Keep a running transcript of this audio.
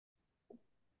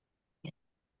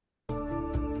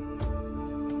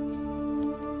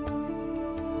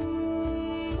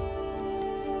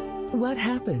What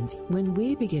happens when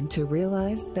we begin to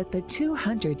realize that the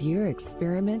 200-year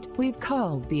experiment we've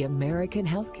called the American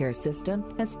healthcare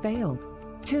system has failed?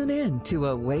 Tune in to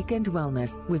Awakened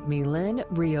Wellness with Mylaine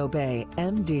Riobe,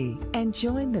 MD, and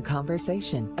join the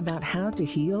conversation about how to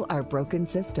heal our broken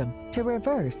system to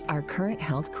reverse our current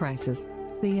health crisis.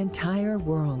 The entire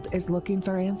world is looking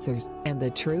for answers, and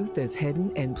the truth is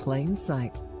hidden in plain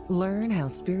sight. Learn how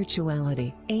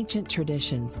spirituality, ancient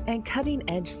traditions, and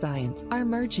cutting-edge science are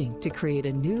merging to create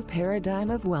a new paradigm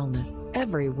of wellness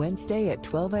every Wednesday at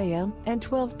 12 a.m. and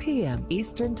 12 p.m.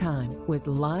 Eastern Time, with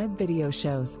live video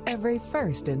shows every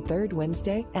first and third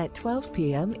Wednesday at 12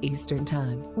 p.m. Eastern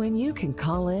Time, when you can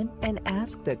call in and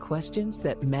ask the questions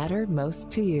that matter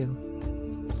most to you.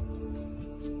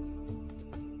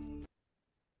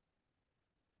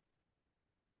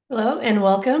 Hello and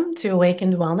welcome to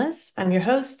Awakened Wellness. I'm your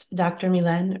host, Dr.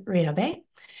 Mylaine Riobe,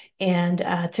 and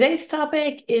today's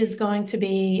topic is going to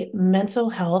be mental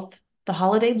health, the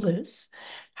holiday blues,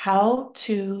 how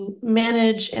to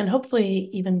manage and hopefully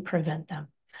even prevent them.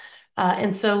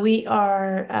 And so we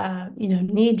are,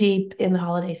 knee deep in the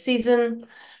holiday season,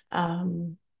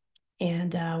 and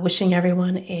wishing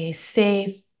everyone a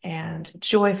safe and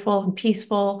joyful and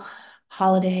peaceful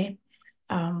holiday.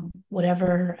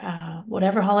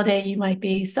 Whatever holiday you might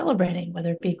be celebrating,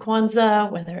 whether it be Kwanzaa,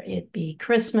 whether it be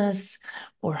Christmas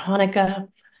or Hanukkah.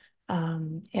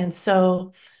 And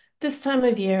so this time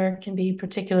of year can be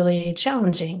particularly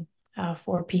challenging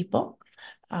for people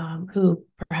who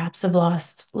perhaps have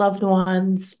lost loved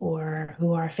ones or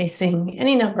who are facing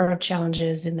any number of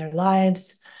challenges in their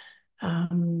lives,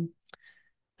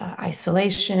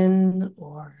 isolation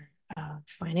or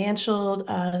financial,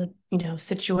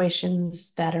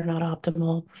 situations that are not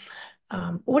optimal,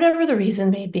 whatever the reason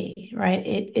may be, right?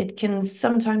 It can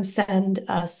sometimes send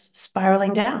us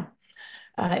spiraling down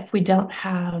if we don't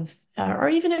have, or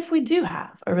even if we do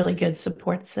have a really good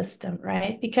support system,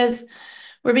 right? Because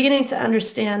we're beginning to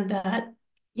understand that,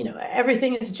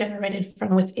 everything is generated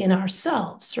from within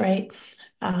ourselves, right?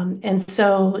 And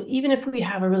so even if we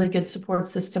have a really good support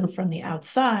system from the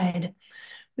outside,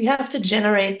 we have to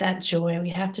generate that joy. We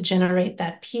have to generate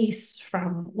that peace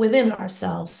from within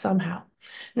ourselves somehow.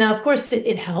 Now, of course,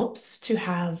 it helps to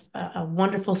have a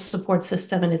wonderful support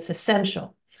system, and it's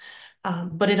essential.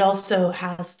 But it also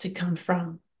has to come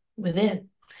from within.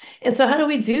 And so how do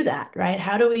we do that, right?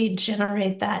 How do we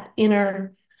generate that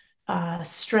inner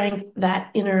strength,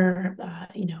 that inner,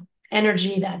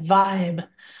 energy, that vibe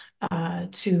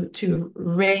to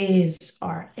raise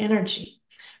our energy?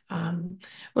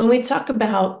 When we talk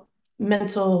about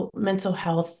mental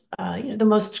health, the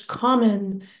most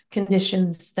common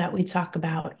conditions that we talk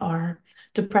about are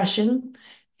depression,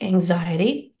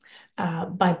 anxiety,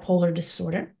 bipolar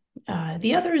disorder.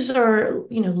 The others are,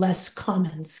 less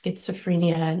common,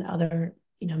 schizophrenia and other,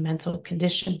 mental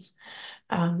conditions.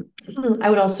 I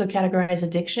would also categorize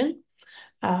addiction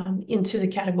into the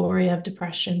category of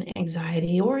depression,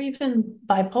 anxiety, or even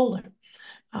bipolar.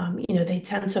 They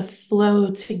tend to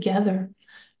flow together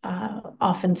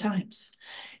oftentimes.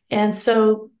 And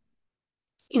so,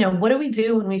 what do we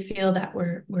do when we feel that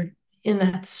we're in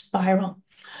that spiral?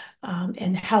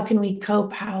 And how can we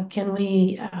cope? How can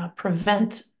we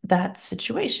prevent that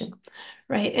situation,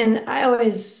 right? And I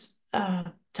always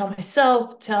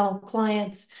tell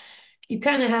clients, you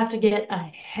kind of have to get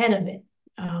ahead of it.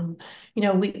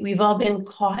 We've all been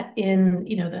caught in,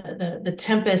 the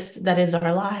tempest that is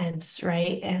our lives,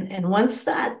 right? And once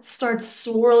that starts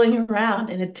swirling around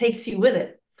and it takes you with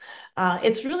it,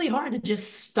 it's really hard to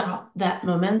just stop that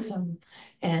momentum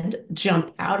and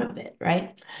jump out of it,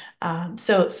 right?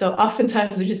 So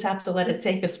oftentimes we just have to let it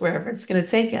take us wherever it's going to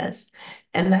take us,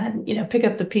 and then pick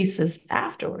up the pieces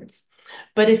afterwards.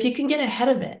 But if you can get ahead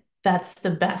of it, that's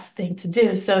the best thing to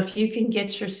do. So if you can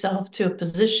get yourself to a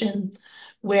position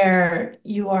where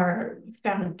you are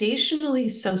foundationally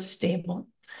so stable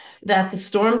that the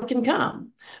storm can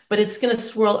come, but it's going to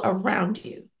swirl around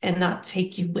you and not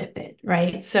take you with it,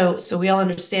 right? So we all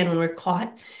understand when we're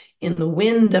caught in the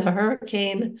wind of a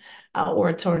hurricane or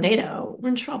a tornado, we're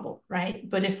in trouble, right?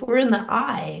 But if we're in the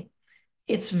eye,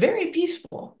 it's very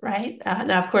peaceful, right?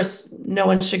 Now, of course, no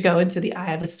one should go into the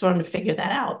eye of the storm to figure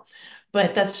that out.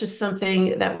 But that's just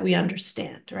something that we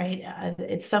understand, right?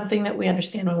 It's something that we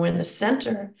understand when we're in the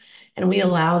center and we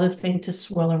allow the thing to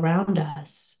swirl around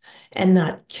us and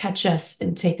not catch us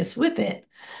and take us with it,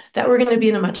 that we're going to be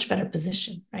in a much better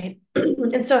position, right?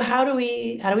 And so how do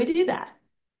we do that?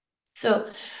 So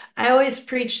I always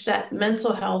preach that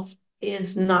mental health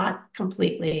is not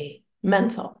completely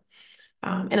mental.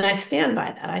 And I stand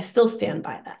by that. I still stand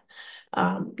by that.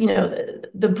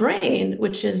 The brain,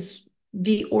 which is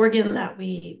the organ that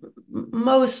we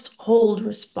most hold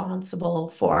responsible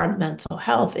for our mental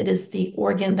health. It is the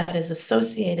organ that is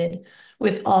associated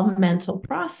with all mental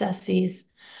processes,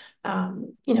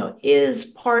 is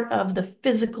part of the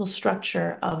physical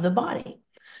structure of the body.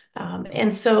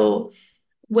 And so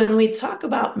when we talk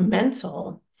about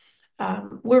mental,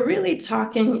 we're really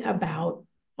talking about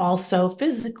also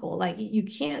physical. Like you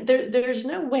can't, there's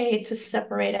no way to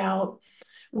separate out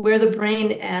where the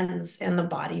brain ends and the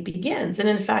body begins. And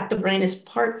in fact, the brain is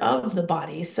part of the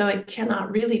body, so it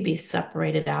cannot really be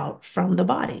separated out from the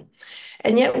body.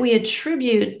 And yet we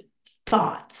attribute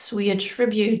thoughts, we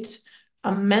attribute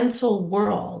a mental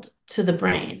world to the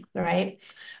brain, right?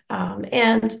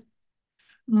 And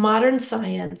modern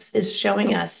science is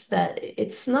showing us that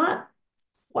it's not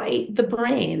quite the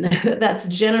brain that's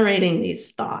generating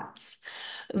these thoughts.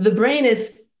 The brain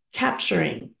is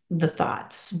capturing the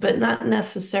thoughts, but not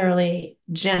necessarily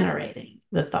generating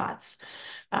the thoughts,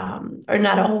 or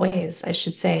not always, I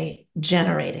should say,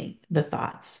 generating the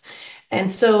thoughts.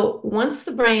 And so once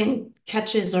the brain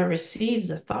catches or receives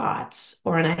a thought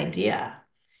or an idea,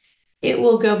 it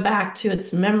will go back to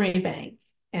its memory bank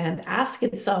and ask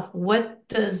itself, what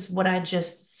does what I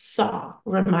just saw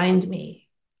remind me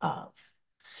of?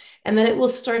 And then it will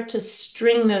start to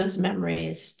string those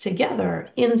memories together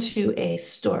into a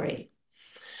story.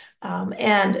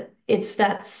 And it's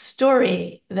that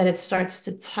story that it starts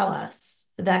to tell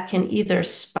us that can either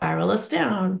spiral us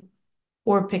down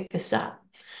or pick us up,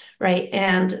 right?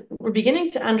 And we're beginning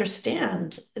to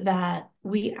understand that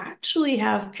we actually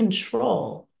have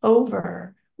control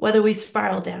over whether we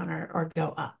spiral down or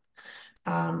go up,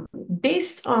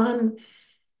 based on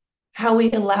how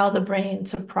we allow the brain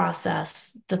to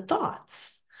process the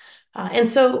thoughts. And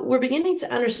so we're beginning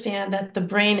to understand that the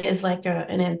brain is like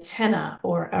an antenna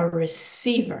or a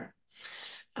receiver,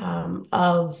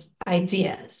 of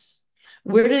ideas.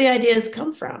 Where do the ideas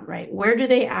come from, right? Where do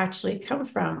they actually come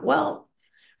from? Well,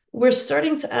 we're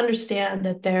starting to understand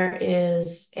that there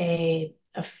is a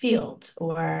field,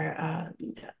 or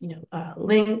Lynn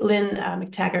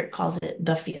McTaggart calls it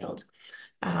the field.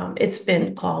 It's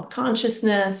been called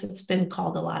consciousness. It's been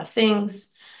called a lot of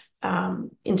things.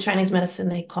 In Chinese medicine,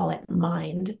 they call it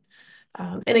mind.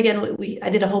 And again, I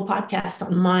did a whole podcast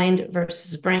on mind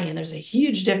versus brain. There's a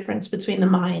huge difference between the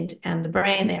mind and the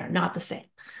brain. They are not the same.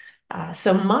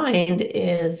 So mind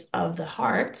is of the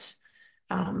heart.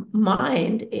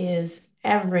 Mind is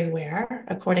everywhere,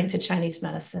 according to Chinese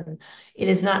medicine. It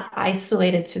is not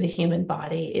isolated to the human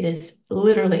body. It is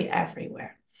literally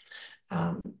everywhere.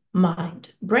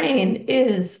 Mind. Brain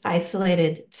is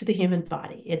isolated to the human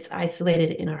body. It's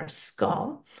isolated in our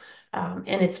skull,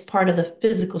 and it's part of the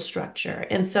physical structure.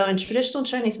 And so in traditional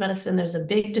Chinese medicine, there's a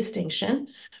big distinction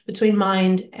between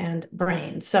mind and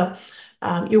brain. So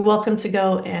you're welcome to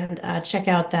go and check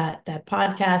out that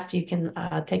podcast. You can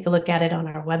take a look at it on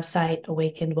our website,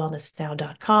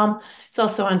 awakenedwellnessnow.com. It's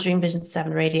also on Dream Vision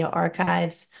 7 radio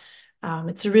archives.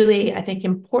 It's a really, I think,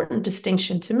 important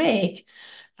distinction to make.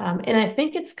 And I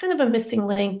think it's kind of a missing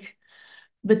link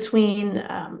between,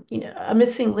 a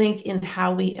missing link in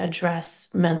how we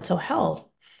address mental health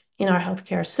in our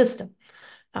healthcare system.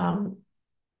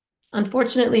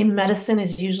 Unfortunately, medicine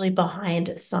is usually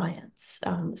behind science.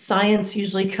 Science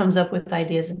usually comes up with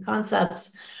ideas and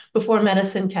concepts before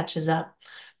medicine catches up.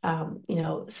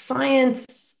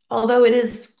 Science, although it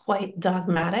is quite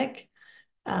dogmatic,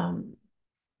 and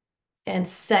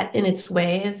set in its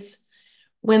ways,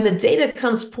 when the data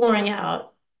comes pouring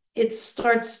out, it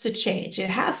starts to change.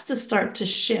 It has to start to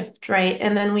shift, right?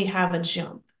 And then we have a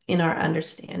jump in our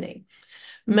understanding.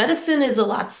 Medicine is a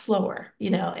lot slower,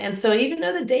 and so even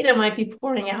though the data might be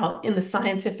pouring out in the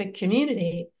scientific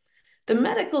community, the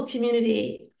medical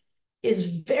community is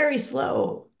very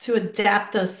slow to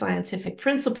adapt those scientific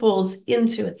principles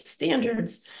into its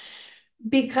standards,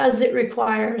 because it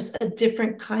requires a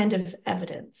different kind of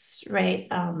evidence, right,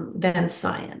 than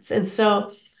science. And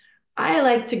so I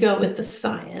like to go with the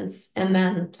science and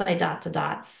then play dot to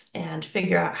dots and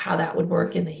figure out how that would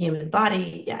work in the human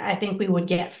body. I think we would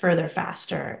get further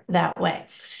faster that way.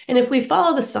 And if we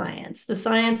follow the science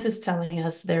is telling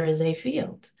us there is a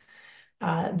field,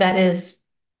 that is,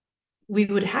 we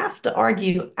would have to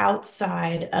argue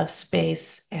outside of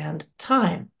space and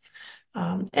time.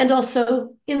 And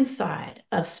also inside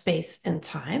of space and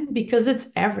time, because it's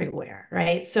everywhere,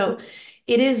 right? So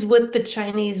it is what the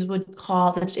Chinese would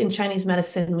call, in Chinese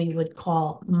medicine, we would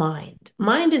call mind.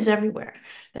 Mind is everywhere.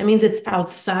 That means it's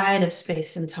outside of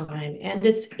space and time, and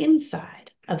it's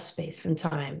inside of space and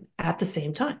time at the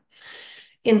same time.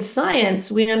 In science,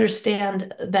 we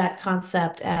understand that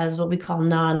concept as what we call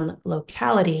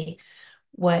non-locality,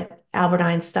 what Albert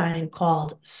Einstein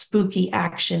called spooky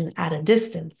action at a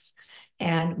distance,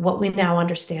 and what we now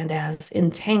understand as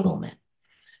entanglement.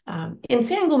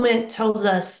 Entanglement tells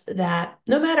us that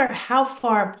no matter how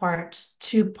far apart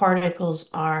two particles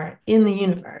are in the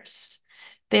universe,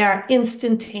 they are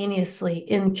instantaneously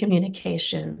in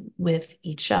communication with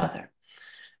each other.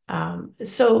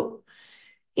 So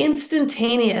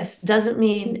instantaneous doesn't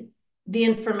mean the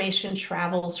information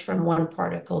travels from one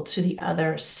particle to the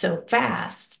other so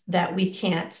fast that we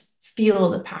can't feel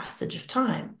the passage of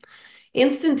time.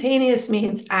 Instantaneous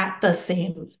means at the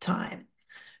same time,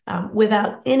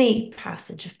 without any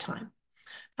passage of time.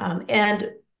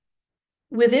 And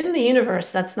within the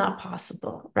universe, that's not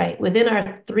possible, right? Within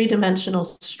our three-dimensional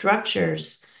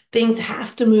structures, things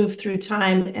have to move through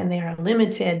time and they are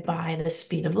limited by the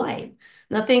speed of light.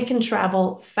 Nothing can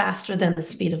travel faster than the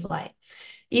speed of light.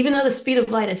 Even though the speed of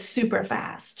light is super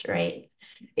fast, right?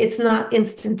 It's not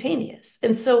instantaneous.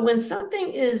 And so when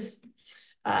something is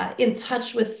in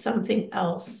touch with something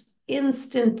else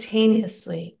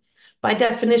instantaneously, by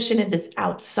definition, it is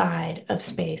outside of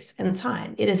space and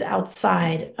time. It is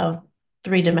outside of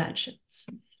three dimensions.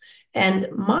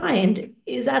 And mind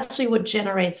is actually what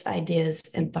generates ideas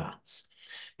and thoughts.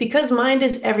 Because mind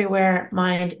is everywhere,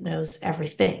 mind knows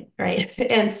everything, right?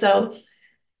 And so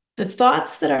the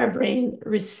thoughts that our brain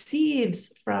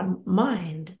receives from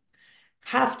mind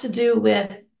have to do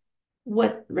with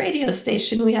what radio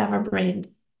station we have our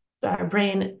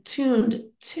brain tuned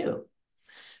to.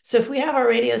 So if we have our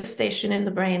radio station in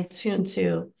the brain tuned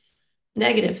to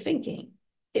negative thinking,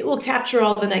 it will capture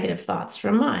all the negative thoughts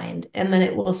from mind, and then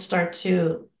it will start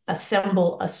to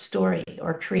assemble a story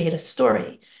or create a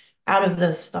story out of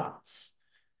those thoughts,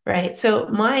 right? So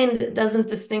mind doesn't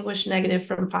distinguish negative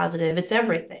from positive, it's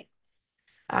everything.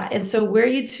 And so where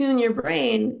you tune your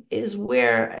brain is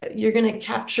where you're going to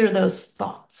capture those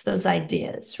thoughts, those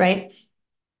ideas, right?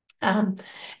 Um,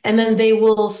 and then they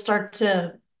will start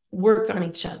to work on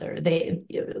each other.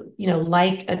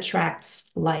 Like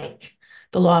attracts like,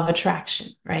 the law of attraction,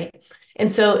 right?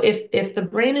 And so if the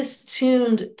brain is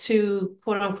tuned to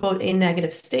quote unquote a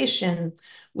negative station,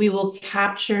 we will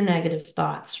capture negative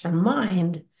thoughts from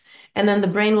mind. And then the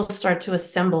brain will start to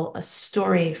assemble a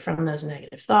story from those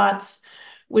negative thoughts,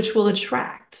 which will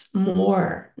attract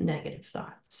more negative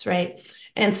thoughts, right?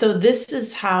 And so this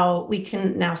is how we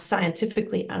can now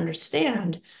scientifically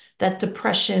understand that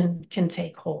depression can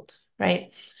take hold,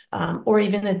 right? Or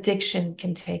even addiction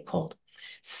can take hold.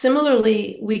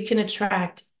 Similarly, we can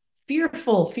attract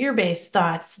fear-based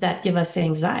thoughts that give us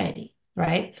anxiety,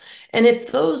 right? And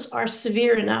if those are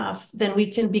severe enough, then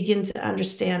we can begin to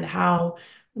understand how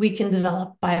we can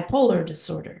develop bipolar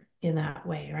disorder in that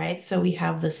way, right? So we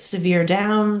have the severe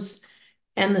downs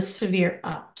and the severe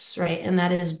ups, right? And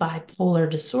that is bipolar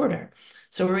disorder.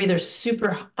 So we're either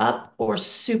super up or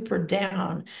super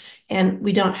down, and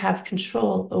we don't have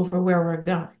control over where we're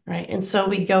going, right? And so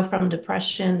we go from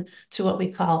depression to what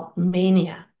we call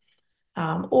mania.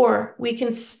 Or we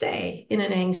can stay in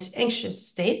an anxious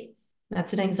state.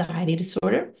 That's an anxiety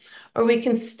disorder. Or we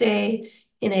can stay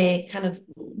in a kind of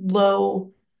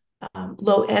low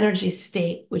energy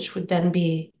state, which would then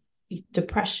be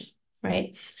depression,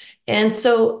 right? And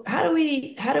so how do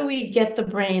we get the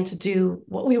brain to do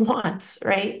what we want,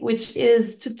 right? Which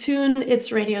is to tune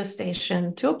its radio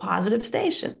station to a positive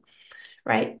station,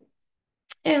 right?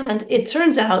 And it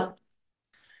turns out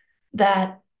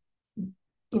that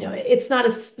it's not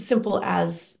as simple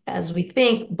as we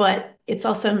think, but it's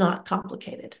also not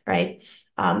complicated, right?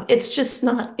 It's just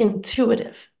not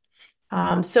intuitive.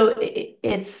 So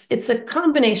it's a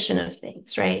combination of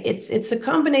things, right? It's a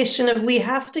combination of we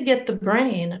have to get the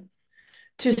brain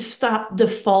to stop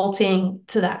defaulting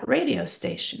to that radio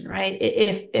station, right?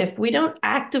 If we don't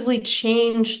actively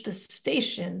change the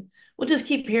station, we'll just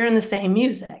keep hearing the same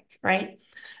music, right?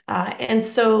 And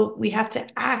so we have to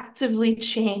actively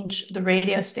change the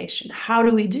radio station. How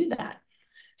do we do that?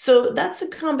 So that's a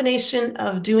combination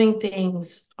of doing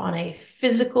things on a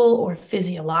physical or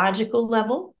physiological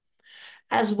level,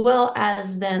 as well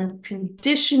as then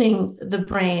conditioning the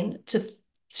brain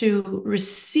to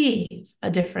receive a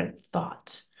different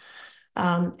thought.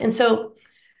 And so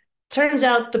turns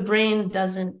out the brain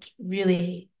doesn't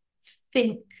really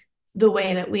think the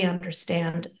way that we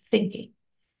understand thinking.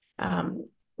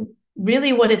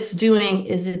 Really what it's doing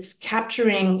is it's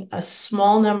capturing a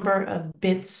small number of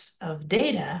bits of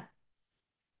data,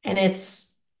 and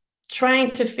it's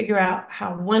trying to figure out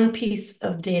how one piece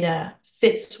of data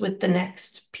fits with the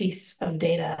next piece of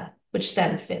data, which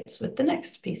then fits with the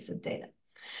next piece of data.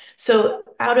 So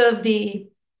out of the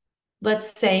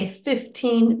let's say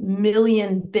 15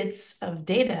 million bits of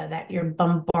data that you're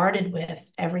bombarded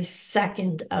with every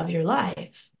second of your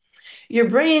life, your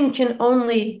brain can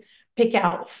only pick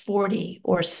out 40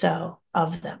 or so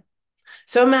of them.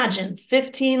 So imagine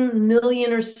 15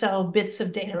 million or so bits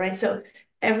of data, right? So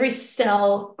every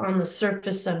cell on the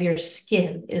surface of your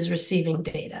skin is receiving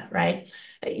data, right?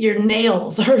 Your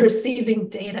nails are receiving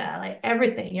data, like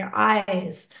everything, your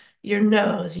eyes, your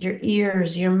nose, your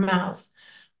ears, your mouth,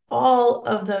 all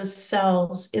of those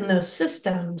cells in those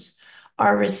systems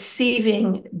are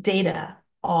receiving data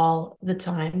all the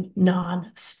time,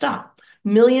 non-stop.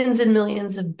 Millions and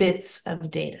millions of bits of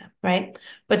data, right?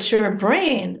 But your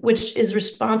brain, which is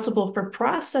responsible for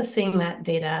processing that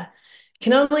data,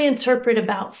 can only interpret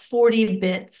about 40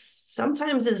 bits,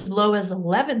 sometimes as low as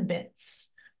 11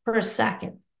 bits per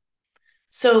second.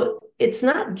 So it's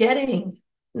not getting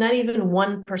not even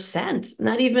 1%,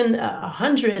 not even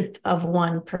 100th of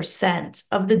 1%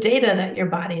 of the data that your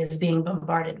body is being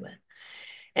bombarded with.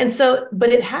 And so, but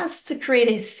it has to create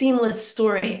a seamless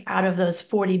story out of those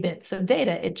 40 bits of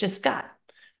data it just got,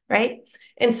 right?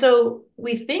 And so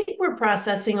we think we're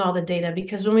processing all the data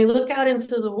because when we look out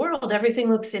into the world, everything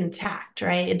looks intact,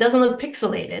 right? It doesn't look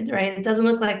pixelated, right? It doesn't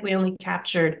look like we only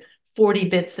captured 40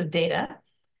 bits of data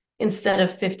instead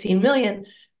of 15 million.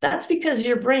 That's because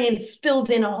your brain filled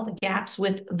in all the gaps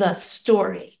with the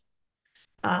story.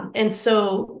 And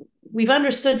so we've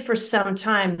understood for some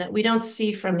time that we don't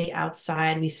see from the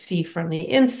outside, we see from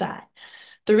the inside.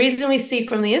 The reason we see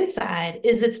from the inside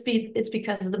is it's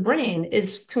because the brain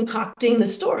is concocting the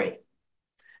story.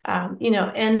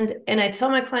 And I tell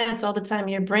my clients all the time,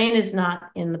 your brain is not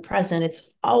in the present,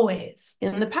 it's always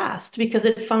in the past because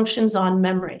it functions on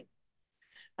memory,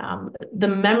 the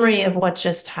memory of what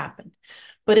just happened.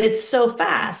 But it's so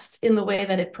fast in the way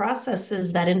that it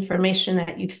processes that information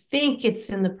that you think it's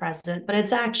in the present, but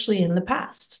it's actually in the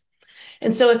past.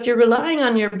 And so if you're relying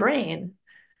on your brain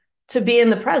to be in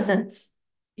the present,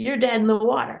 you're dead in the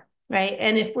water, right?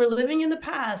 And if we're living in the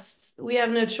past, we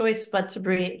have no choice but to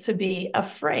be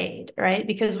afraid, right?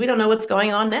 Because we don't know what's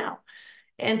going on now.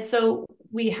 And so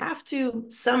we have to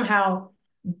somehow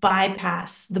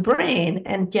bypass the brain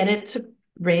and get it to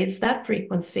raise that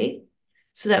frequency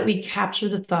so that we capture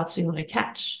the thoughts we want to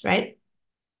catch, right?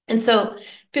 And so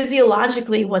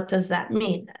physiologically, what does that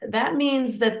mean? That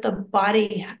means that the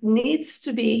body needs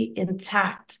to be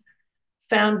intact,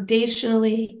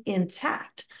 foundationally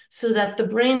intact, so that the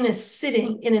brain is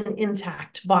sitting in an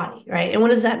intact body, right? And what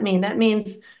does that mean? That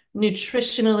means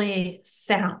nutritionally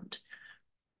sound,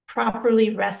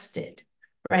 properly rested,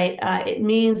 right? It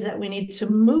means that we need to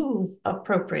move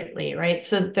appropriately, right?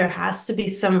 So that there has to be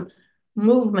some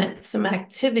movement, some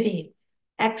activity,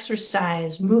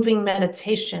 exercise, moving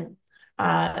meditation.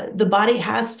 The body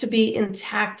has to be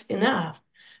intact enough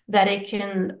that it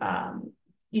can,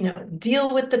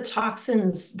 deal with the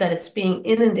toxins that it's being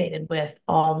inundated with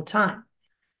all the time.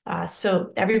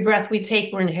 So every breath we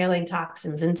take, we're inhaling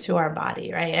toxins into our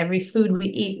body, right? Every food we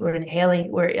eat, we're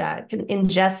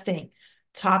ingesting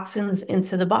toxins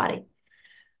into the body.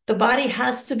 The body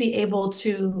has to be able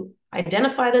to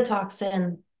identify the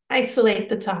toxin, isolate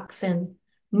the toxin,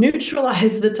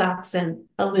 neutralize the toxin,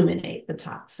 eliminate the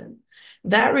toxin.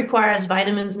 That requires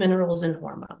vitamins, minerals, and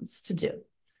hormones to do,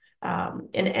 and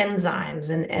enzymes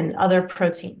and other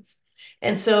proteins.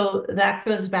 And so that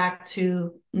goes back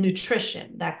to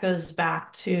nutrition. That goes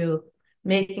back to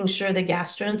making sure the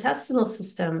gastrointestinal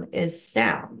system is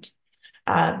sound,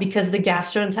 because the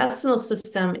gastrointestinal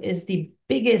system is the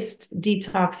biggest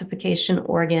detoxification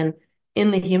organ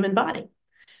in the human body,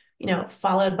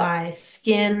 followed by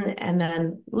skin and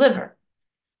then liver,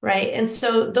 right? And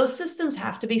so those systems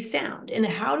have to be sound. And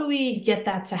how do we get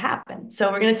that to happen?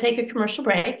 So we're going to take a commercial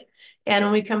break. And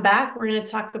when we come back, we're going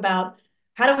to talk about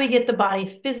how do we get the body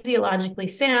physiologically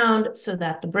sound so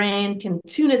that the brain can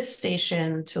tune its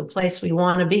station to a place we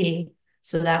want to be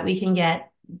so that we can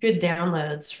get good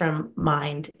downloads from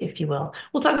mind, if you will.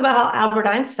 We'll talk about how Albert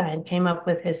Einstein came up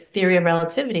with his theory of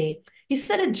relativity. He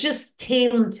said it just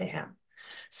came to him.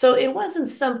 So it wasn't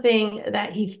something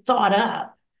that he thought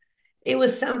up. It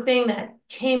was something that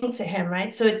came to him,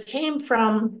 right? So it came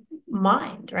from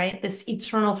mind, right? This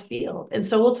eternal field. And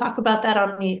so we'll talk about that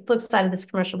on the flip side of this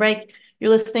commercial break. You're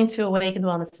listening to Awakened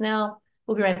Wellness Now.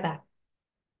 We'll be right back.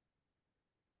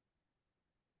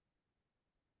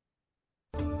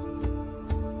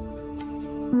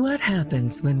 What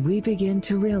happens when we begin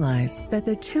to realize that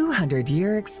the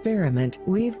 200-year experiment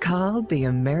we've called the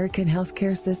American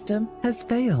healthcare system has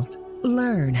failed?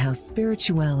 Learn how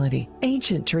spirituality,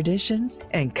 ancient traditions,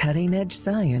 and cutting-edge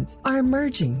science are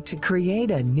merging to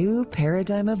create a new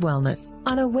paradigm of wellness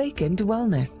on Awakened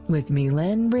Wellness with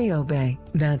Mylaine Riobe.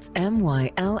 That's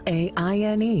MYLAINE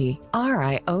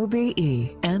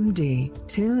RIOBE MD.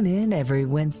 Tune in every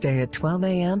Wednesday at 12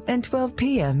 a.m. and 12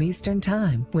 p.m. Eastern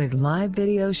Time with live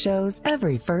video shows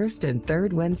every first and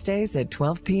third Wednesdays at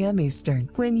 12 p.m. Eastern,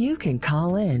 when you can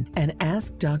call in and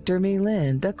ask Dr.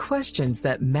 Mylaine the questions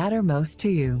that matter most to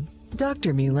you.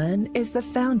 Dr. Mylaine is the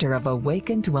founder of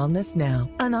Awakened Wellness Now,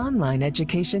 an online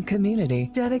education community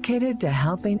dedicated to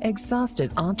helping exhausted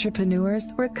entrepreneurs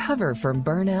recover from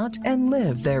burnout and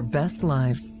live their best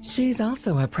lives. She's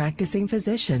also a practicing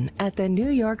physician at the New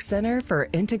York Center for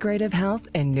Integrative Health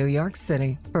in New York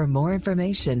City. For more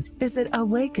information, visit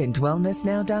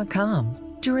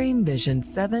awakenedwellnessnow.com. Dream Vision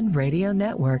 7 Radio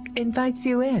Network invites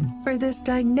you in for this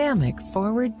dynamic,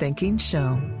 forward-thinking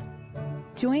show.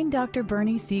 Join Dr.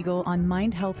 Bernie Siegel on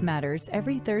Mind Health Matters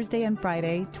every Thursday and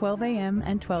Friday, 12 a.m.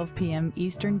 and 12 p.m.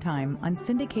 Eastern Time on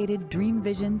syndicated Dream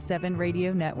Vision 7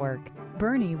 Radio Network.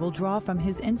 Bernie will draw from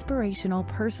his inspirational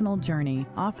personal journey,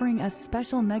 offering us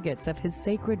special nuggets of his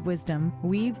sacred wisdom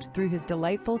weaved through his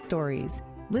delightful stories.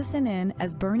 Listen in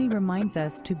as Bernie reminds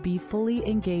us to be fully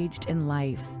engaged in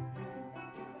life.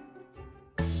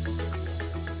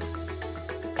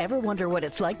 Ever wonder what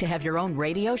it's like to have your own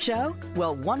radio show?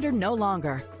 Well, wonder no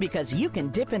longer, because you can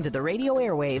dip into the radio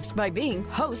airwaves by being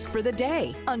host for the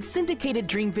day on syndicated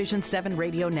Dream Vision 7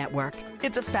 Radio Network.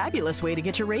 It's a fabulous way to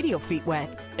get your radio feet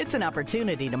wet. It's an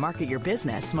opportunity to market your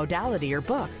business, modality, or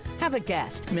book. Have a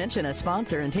guest, mention a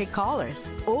sponsor, and take callers.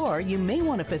 Or you may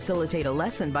want to facilitate a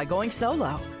lesson by going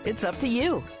solo. It's up to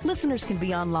you. Listeners can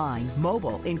be online,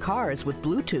 mobile, in cars with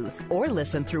Bluetooth, or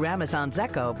listen through Amazon's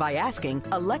Echo by asking,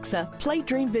 Alexa, play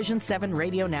Dream Vision 7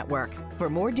 Radio Network.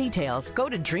 For more details, go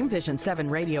to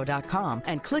dreamvision7radio.com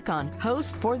and click on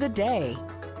Host for the Day.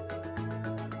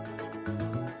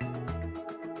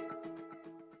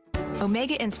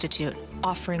 Omega Institute,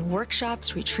 offering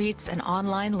workshops, retreats, and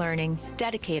online learning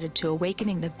dedicated to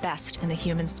awakening the best in the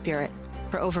human spirit.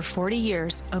 For over 40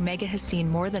 years, Omega has seen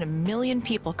more than 1 million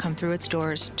people come through its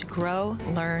doors to grow,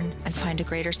 learn, and find a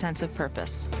greater sense of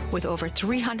purpose. With over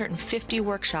 350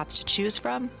 workshops to choose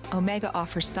from, Omega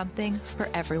offers something for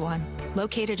everyone.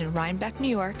 Located in Rhinebeck, New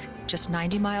York, just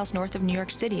 90 miles north of New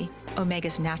York City,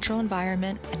 Omega's natural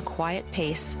environment and quiet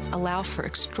pace allow for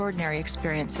extraordinary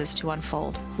experiences to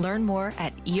unfold. Learn more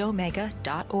at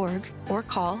eomega.org or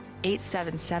call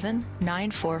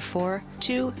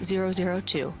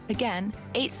 877-944-2002. Again,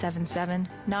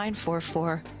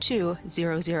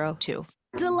 877-944-2002.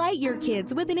 Delight your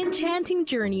kids with an enchanting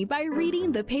journey by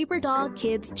reading the Paper Doll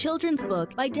Kids children's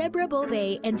book by Deborah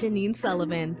Beauvais and Janine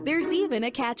Sullivan. There's even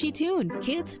a catchy tune,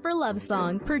 Kids for Love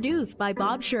Song, produced by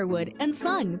Bob Sherwood and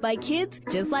sung by kids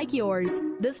just like yours.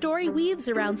 The story weaves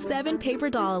around 7 paper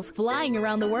dolls flying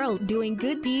around the world doing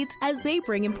good deeds as they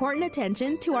bring important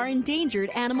attention to our endangered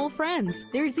animal friends.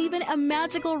 There's even a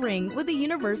magical ring with a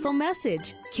universal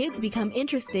message. Kids become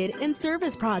interested in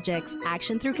service projects,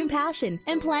 action through compassion,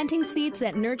 and planting seeds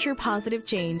that nurture positive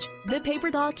change. The Paper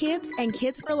Doll Kids and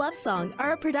Kids for Love Song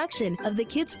are a production of the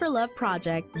Kids for Love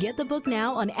Project. Get the book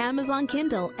now on Amazon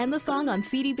Kindle and the song on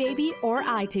CD Baby or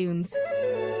iTunes.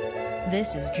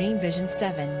 This is Dream Vision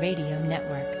 7 Radio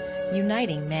Network,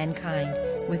 uniting mankind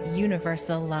with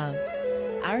universal love.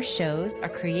 Our shows are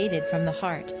created from the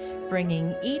heart,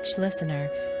 bringing each listener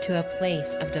to a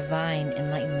place of divine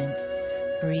enlightenment.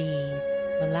 Breathe,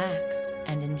 relax,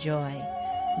 and enjoy.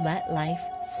 Let life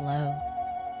flow.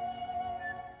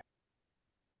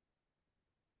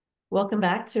 Welcome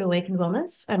back to Awakened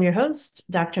Wellness. I'm your host,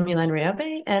 Dr. Mylaine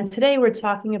Riobe, and today we're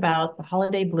talking about the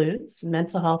holiday blues,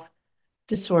 mental health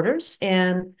disorders,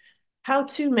 and how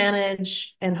to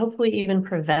manage and hopefully even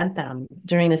prevent them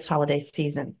during this holiday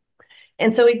season.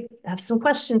 And so we have some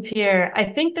questions here. I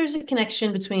think there's a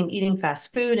connection between eating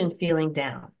fast food and feeling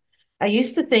down. I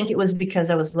used to think it was because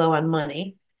I was low on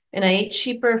money and I ate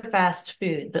cheaper fast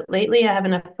food, but lately I have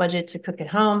enough budget to cook at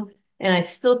home and I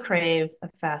still crave a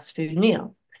fast food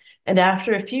meal. And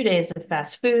after a few days of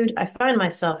fast food, I find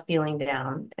myself feeling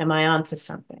down. Am I onto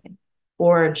something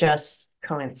or just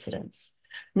coincidence?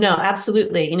 No,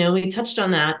 absolutely. You know, we touched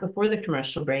on that before the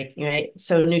commercial break, right?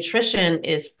 So nutrition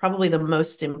is probably the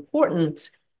most important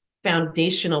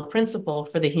foundational principle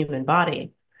for the human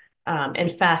body.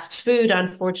 And fast food,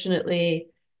 unfortunately,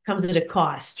 comes at a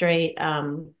cost, right?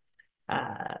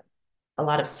 A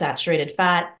lot of saturated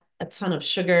fat, a ton of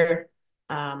sugar,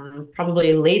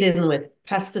 probably laden with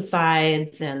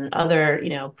pesticides and other,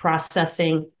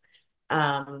 processing.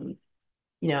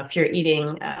 if you're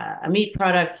eating a meat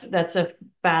product, that's a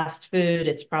fast food.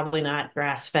 It's probably not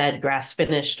grass-fed,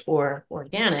 grass-finished, or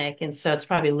organic. And so it's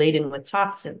probably laden with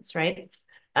toxins, right?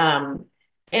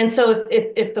 And so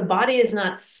if the body is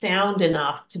not sound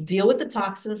enough to deal with the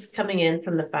toxins coming in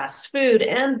from the fast food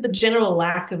and the general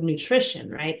lack of nutrition,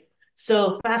 right?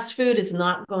 So fast food is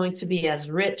not going to be as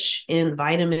rich in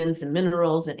vitamins and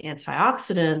minerals and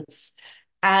antioxidants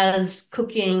as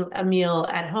cooking a meal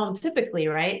at home typically,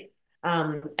 right?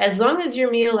 As long as your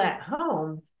meal at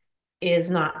home is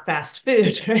not fast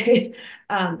food, right?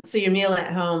 So your meal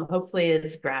at home hopefully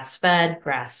is grass-fed,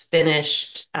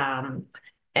 grass-finished,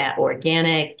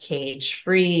 organic,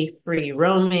 cage-free, free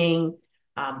roaming,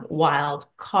 wild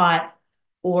caught,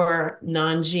 or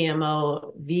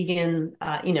non-GMO vegan,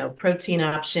 protein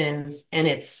options, and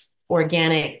it's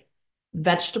organic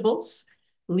vegetables,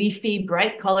 leafy,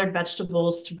 bright colored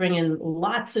vegetables to bring in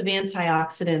lots of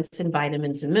antioxidants and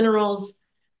vitamins and minerals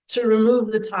to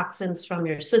remove the toxins from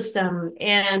your system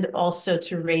and also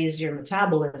to raise your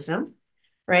metabolism,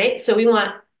 right? So we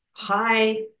want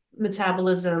high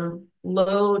metabolism,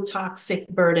 low toxic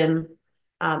burden,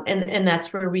 and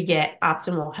that's where we get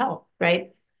optimal health,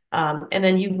 right? And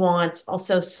then you want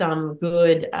also some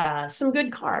good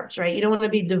carbs, right? You don't want to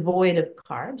be devoid of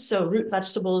carbs. So root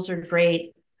vegetables are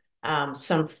great.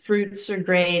 Some fruits are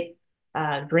great.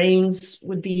 Grains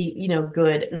would be,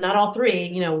 good. Not all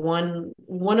three,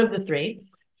 one of the three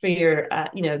for your,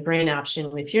 grain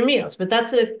option with your meals, but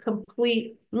that's a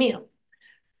complete meal.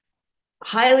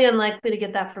 Highly unlikely to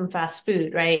get that from fast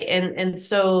food, right? And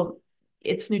so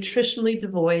it's nutritionally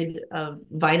devoid of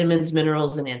vitamins,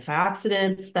 minerals, and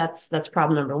antioxidants. That's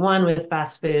problem number one with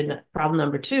fast food. Problem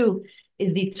number two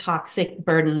is the toxic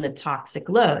burden, the toxic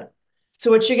load.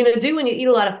 So what you're going to do when you eat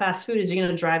a lot of fast food is you're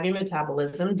going to drive your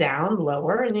metabolism down,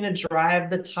 lower, and you're going to drive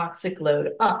the toxic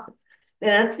load up. And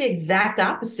that's the exact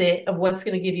opposite of what's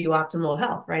going to give you optimal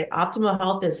health, right? Optimal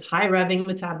health is high revving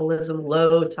metabolism,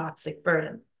 low toxic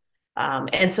burden.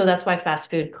 And so that's why fast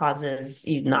food causes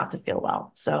you not to feel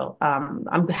well. So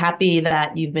I'm happy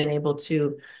that you've been able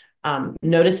to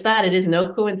notice that. It is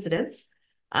no coincidence.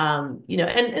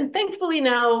 And thankfully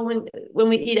now when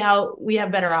we eat out, we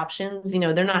have better options.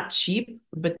 They're not cheap,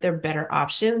 but they're better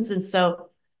options. And so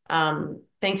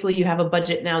thankfully you have a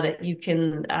budget now that you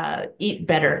can eat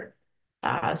better.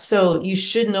 So you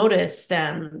should notice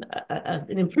then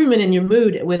an improvement in your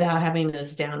mood without having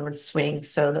those downward swings.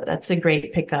 So that's a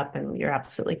great pickup, and you're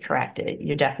absolutely correct.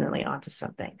 You're definitely onto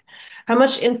something. How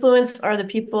much influence are the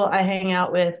people I hang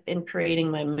out with in creating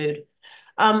my mood?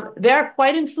 They're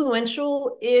quite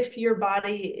influential if your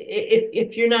body,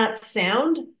 if you're not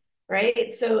sound,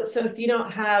 right? So if you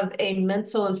don't have a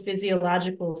mental and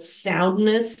physiological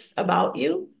soundness about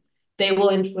you, they will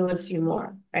influence you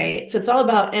more, right? So it's all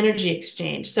about energy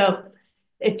exchange. So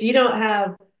if you don't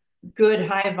have good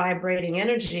high vibrating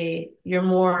energy, you're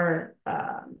more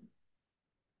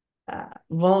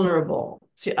vulnerable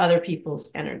to other people's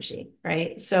energy,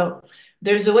 right? So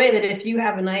there's a way that if you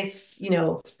have a nice,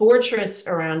 fortress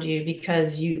around you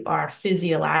because you are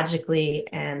physiologically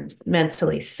and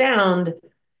mentally sound,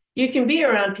 you can be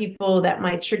around people that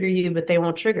might trigger you, but they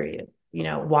won't trigger you.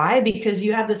 Why? Because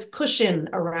you have this cushion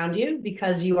around you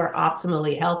because you are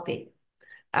optimally healthy.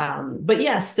 But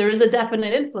yes, there is a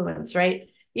definite influence, right?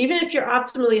 Even if you're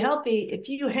optimally healthy, if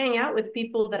you hang out with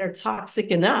people that are toxic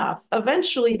enough,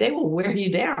 eventually they will wear you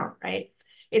down, right?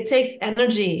 It takes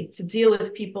energy to deal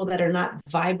with people that are not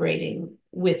vibrating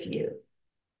with you,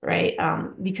 right?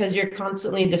 Because you're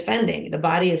constantly defending. The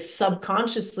body is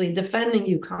subconsciously defending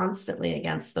you constantly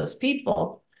against those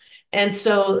people. And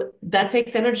so that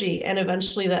takes energy, and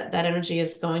eventually that energy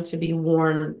is going to be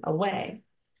worn away,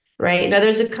 right? Now,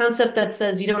 there's a concept that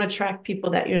says you don't attract people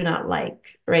that you're not like,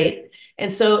 right?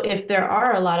 And so if there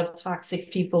are a lot of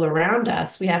toxic people around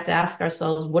us, we have to ask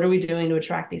ourselves, what are we doing to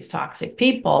attract these toxic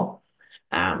people?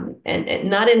 And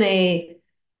not in a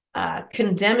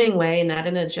condemning way, not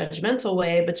in a judgmental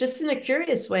way, but just in a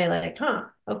curious way, like,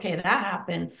 okay, that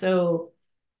happened. So,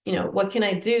 what can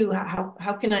I do?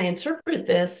 How can I interpret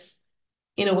this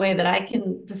in a way that I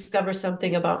can discover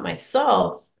something about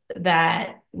myself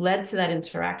that led to that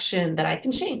interaction that I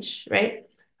can change, right?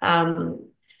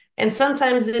 And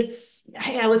sometimes it's,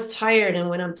 hey, I was tired, and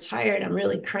when I'm tired, I'm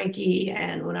really cranky,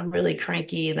 and when I'm really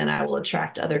cranky, then I will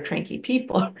attract other cranky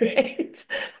people, right?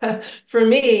 For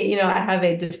me, I have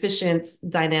a deficient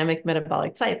dynamic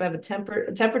metabolic type. I have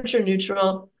a temperature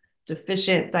neutral,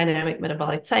 deficient dynamic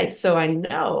metabolic type. So I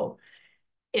know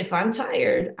if I'm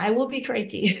tired, I will be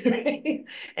cranky, right?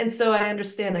 And so I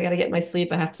understand I got to get my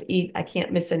sleep. I have to eat. I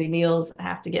can't miss any meals. I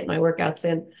have to get my workouts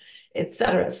in.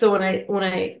 etc. So when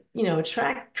I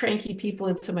attract cranky people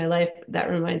into my life, that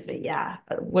reminds me, yeah,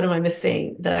 what am I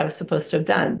missing that I was supposed to have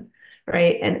done?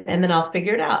 Right. And then I'll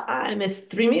figure it out. I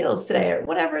missed 3 meals today or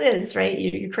whatever it is, right?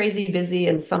 You're crazy busy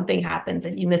and something happens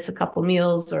and you miss a couple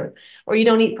meals or you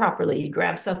don't eat properly. You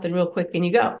grab something real quick and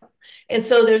you go. And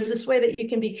so there's this way that you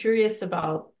can be curious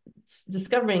about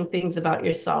discovering things about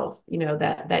yourself,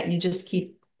 that you just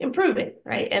keep improving,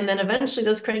 right? And then eventually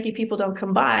those cranky people don't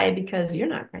come by because you're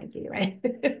not cranky, right?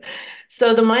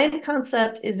 So the mind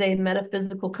concept is a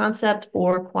metaphysical concept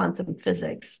or quantum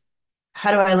physics.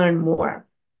 How do I learn more?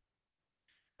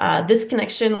 This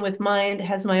connection with mind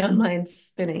has my own mind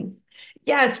spinning.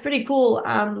 Yeah, it's pretty cool.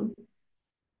 For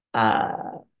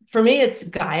me, it's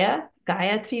Gaia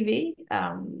TV.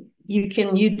 You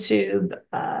can YouTube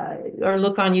or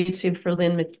look on YouTube for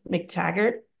Lynn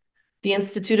McTaggart. The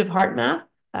Institute of Heart Math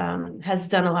has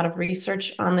done a lot of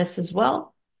research on this as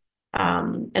well.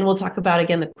 And we'll talk about,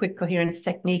 again, the quick coherence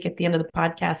technique at the end of the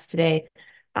podcast today.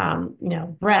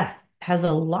 Breath has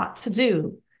a lot to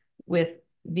do with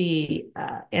the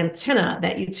antenna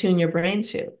that you tune your brain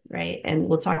to, right? And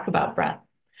we'll talk about breath.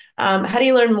 How do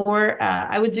you learn more?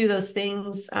 I would do those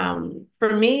things.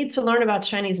 For me, to learn about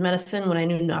Chinese medicine when I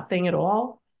knew nothing at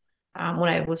all, when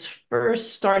I was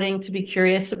first starting to be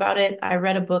curious about it, I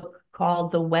read a book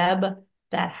called The Web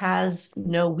That Has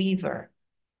No Weaver.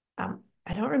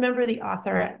 I don't remember the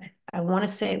author. I want to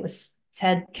say it was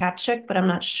Ted Kapchik, but I'm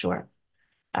not sure.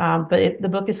 But the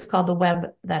book is called The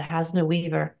Web That Has No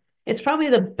Weaver. It's probably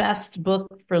the best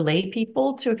book for lay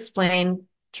people to explain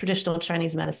traditional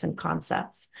Chinese medicine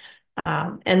concepts.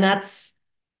 And that's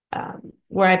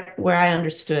where I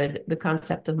understood the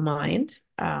concept of mind.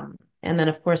 And then,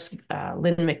 of course,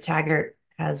 Lynn McTaggart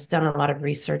has done a lot of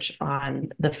research on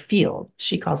the field.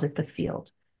 She calls it the field.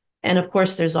 And of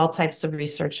course, there's all types of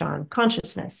research on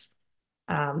consciousness.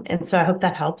 And so I hope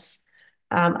that helps.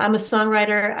 I'm a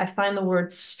songwriter. I find the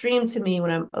words stream to me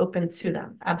when I'm open to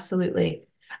them. Absolutely.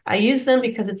 I use them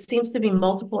because it seems to be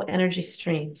multiple energy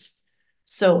streams.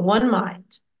 So one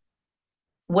mind.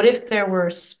 What if there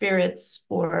were spirits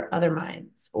or other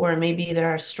minds? Or maybe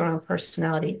there are strong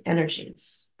personality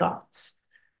energies, thoughts.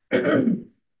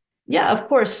 Yeah, of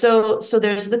course. So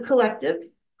there's the collective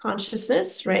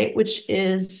consciousness, right? Which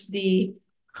is the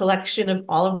collection of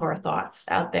all of our thoughts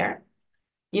out there.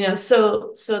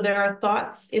 So there are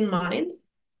thoughts in mind,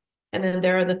 and then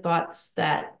there are the thoughts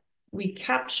that we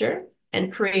capture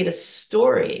and create a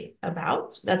story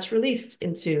about that's released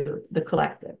into the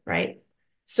collective, right?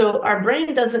 So our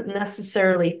brain doesn't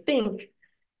necessarily think,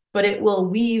 but it will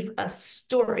weave a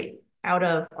story out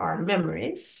of our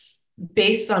memories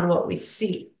based on what we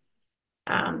see.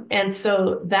 And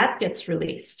so that gets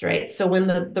released, right? So when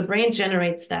the brain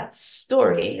generates that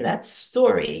story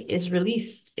is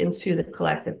released into the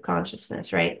collective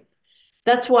consciousness, right?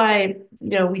 That's why,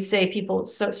 we say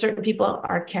certain people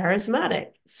are charismatic.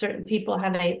 Certain people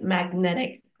have a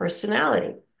magnetic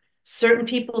personality. Certain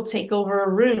people take over a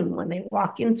room when they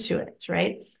walk into it,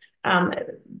 right?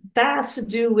 That has to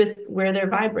do with where they're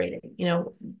vibrating,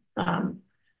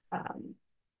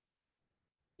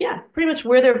 yeah, pretty much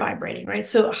where they're vibrating, right?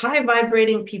 So high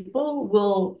vibrating people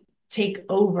will take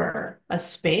over a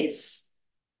space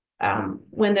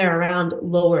when they're around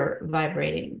lower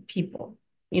vibrating people.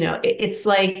 It's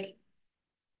like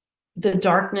the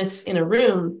darkness in a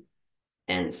room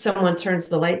and someone turns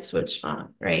the light switch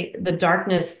on, right? The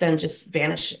darkness then just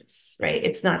vanishes, right?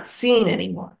 It's not seen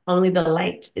anymore. Only the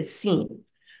light is seen.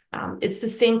 It's the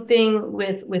same thing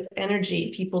with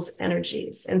energy, people's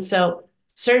energies. And so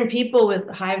certain people with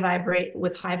high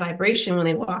vibration, when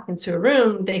they walk into a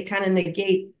room, they kind of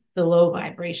negate the low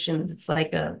vibrations. It's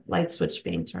like a light switch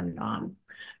being turned on.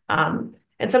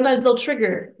 And sometimes they'll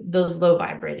trigger those low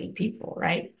vibrating people,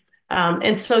 right?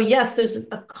 And so, yes, there's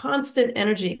a constant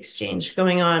energy exchange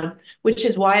going on, which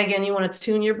is why, again, you want to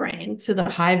tune your brain to the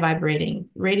high vibrating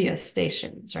radio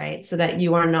stations, right? So that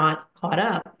you are not caught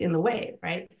up in the wave,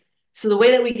 right? So the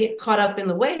way that we get caught up in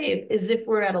the wave is if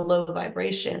we're at a low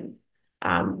vibration.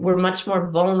 We're much more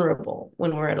vulnerable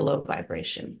when we're at a low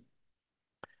vibration.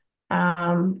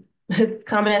 Comment,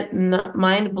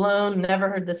 mind blown, never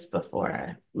heard this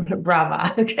before.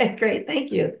 Brava. Okay, great.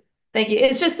 Thank you. Thank you.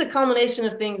 It's just a culmination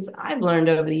of things I've learned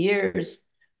over the years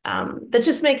that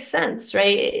just makes sense,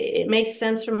 right? It makes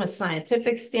sense from a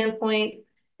scientific standpoint,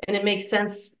 and it makes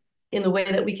sense in the way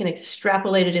that we can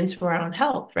extrapolate it into our own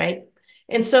health, right?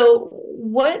 And so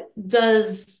what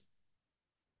does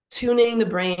tuning the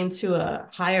brain to a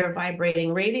higher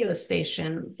vibrating radio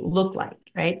station look like,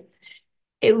 right?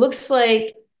 It looks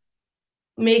like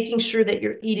making sure that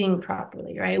you're eating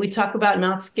properly, right? We talk about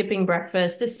not skipping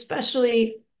breakfast,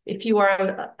 especially if you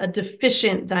are a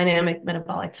deficient dynamic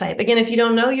metabolic type. Again, if you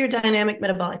don't know your dynamic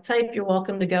metabolic type, you're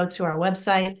welcome to go to our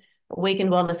website, Awaken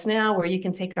Wellness Now, where you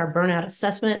can take our burnout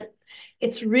assessment.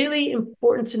 It's really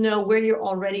important to know where you're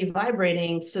already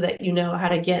vibrating so that you know how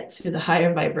to get to the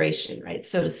higher vibration, right,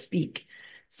 so to speak.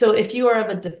 So if you are of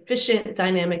a deficient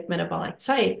dynamic metabolic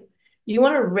type, you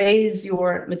want to raise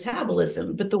your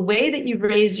metabolism, but the way that you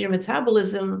raise your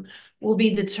metabolism will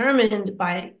be determined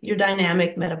by your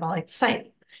dynamic metabolic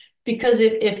type. Because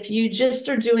if you just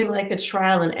are doing like a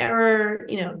trial and error,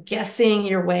 guessing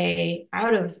your way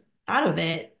out of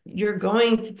it, you're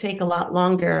going to take a lot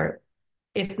longer,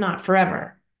 if not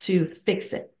forever, to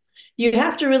fix it. You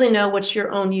have to really know what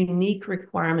your own unique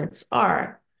requirements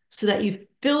are so that you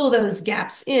fill those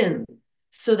gaps in,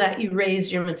 so that you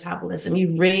raise your metabolism,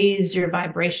 you raise your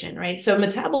vibration, right? So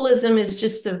metabolism is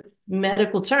just a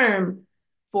medical term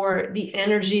for the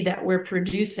energy that we're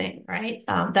producing, right?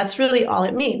 That's really all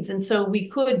it means. And so we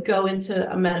could go into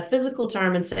a metaphysical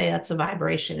term and say that's a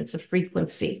vibration, it's a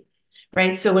frequency,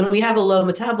 right? So when we have a low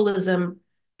metabolism,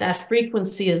 that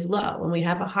frequency is low. When we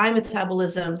have a high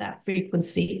metabolism, that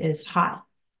frequency is high.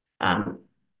 And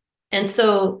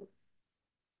so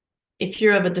if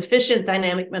you're of a deficient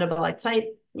dynamic metabolic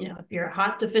type, if you're a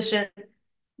hot deficient,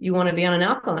 you want to be on an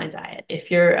alkaline diet. If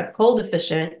you're a cold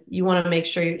deficient, you want to make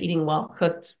sure you're eating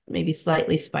well-cooked, maybe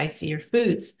slightly spicier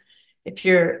foods. If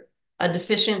you're a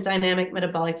deficient dynamic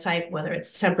metabolic type, whether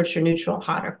it's temperature neutral,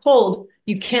 hot or cold,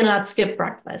 you cannot skip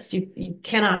breakfast. You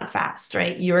cannot fast,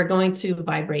 right? You are going to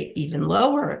vibrate even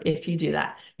lower if you do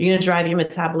that. You're going to drive your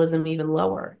metabolism even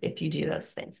lower if you do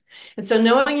those things. And so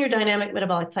knowing your dynamic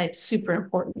metabolic type is super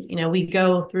important. We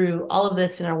go through all of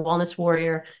this in our Wellness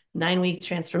Warrior 9-week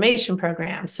transformation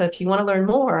program. So if you want to learn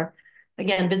more,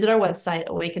 again, visit our website,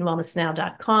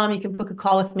 awakenwellnessnow.com. You can book a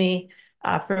call with me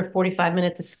for a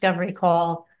 45-minute discovery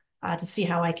call to see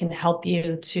how I can help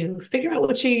you to figure out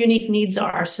what your unique needs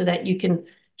are so that you can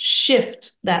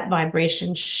shift that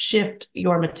vibration, shift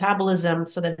your metabolism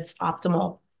so that it's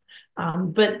optimal.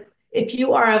 But if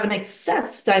you are of an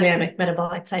excess dynamic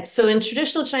metabolic type, so in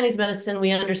traditional Chinese medicine,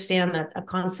 we understand that a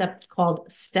concept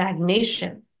called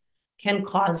stagnation can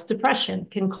cause depression,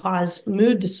 can cause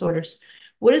mood disorders.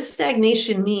 What does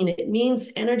stagnation mean? It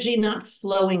means energy not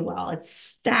flowing well. It's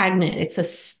stagnant.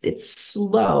 It's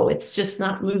slow. It's just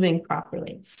not moving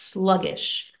properly. It's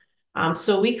sluggish.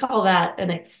 So we call that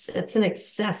it's an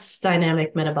excess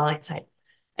dynamic metabolic type.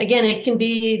 Again, it can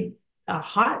be a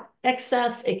hot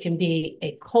excess, it can be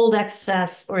a cold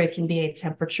excess, or it can be a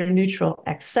temperature neutral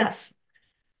excess.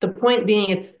 The point being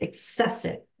it's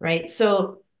excessive, right?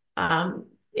 So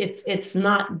it's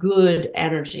not good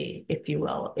energy, if you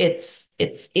will. It's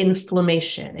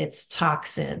inflammation, it's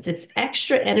toxins, it's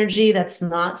extra energy that's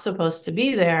not supposed to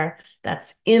be there,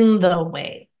 that's in the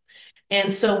way.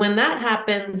 And so when that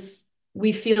happens,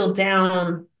 we feel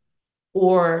down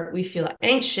or we feel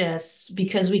anxious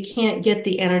because we can't get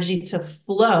the energy to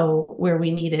flow where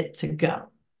we need it to go.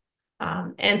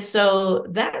 And so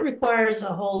that requires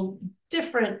a whole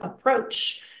different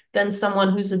approach than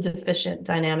someone who's a deficient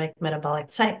dynamic metabolic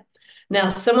type. Now,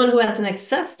 someone who has an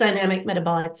excess dynamic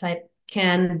metabolic type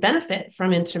can benefit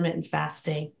from intermittent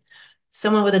fasting.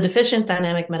 Someone with a deficient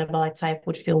dynamic metabolic type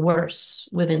would feel worse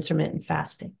with intermittent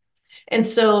fasting. And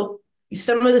so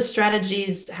some of the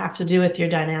strategies have to do with your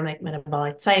dynamic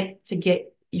metabolic type to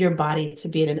get your body to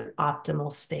be in an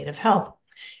optimal state of health.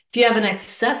 If you have an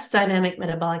excess dynamic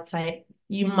metabolic type,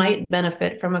 you might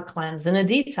benefit from a cleanse and a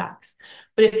detox.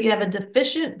 But if you have a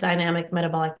deficient dynamic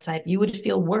metabolic type, you would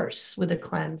feel worse with a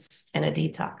cleanse and a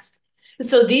detox. And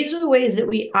so these are the ways that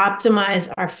we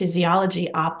optimize our physiology,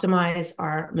 optimize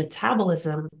our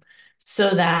metabolism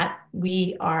so that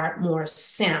we are more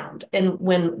sound. And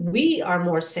when we are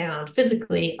more sound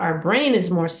physically, our brain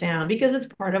is more sound because it's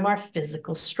part of our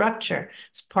physical structure.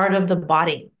 It's part of the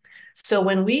body. So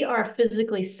when we are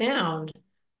physically sound,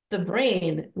 the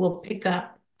brain will pick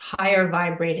up higher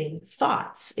vibrating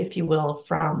thoughts, if you will,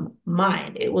 from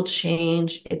mind. It will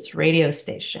change its radio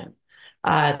station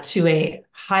to a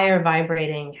higher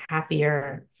vibrating,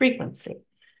 happier frequency,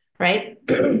 right?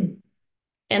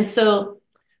 And so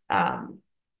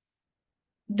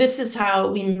this is how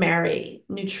we marry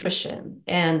nutrition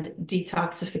and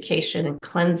detoxification and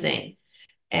cleansing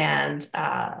and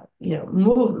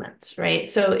movement, right?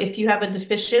 So if you have a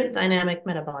deficient dynamic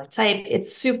metabolic type,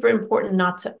 it's super important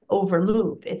not to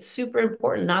overmove. It's super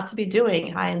important not to be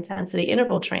doing high intensity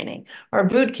interval training or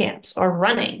boot camps or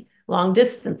running long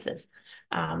distances.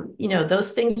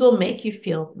 Those things will make you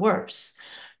feel worse.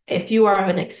 If you are of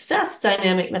an excess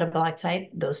dynamic metabolic type,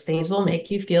 those things will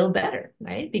make you feel better,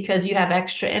 right? Because you have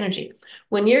extra energy.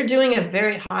 When you're doing a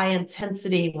very high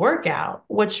intensity workout,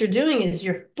 what you're doing is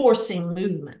you're forcing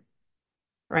movement,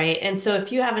 right? And so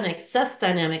if you have an excess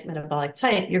dynamic metabolic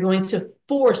type, you're going to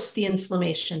force the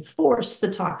inflammation, force the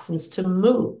toxins to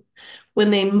move.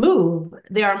 When they move,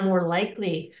 they are more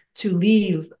likely to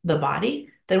leave the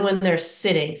body than when they're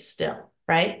sitting still,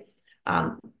 right?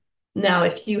 Now,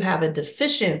 if you have a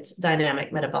deficient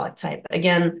dynamic metabolic type,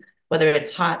 again, whether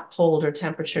it's hot, cold, or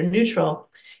temperature neutral,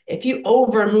 if you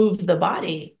over move the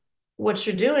body, what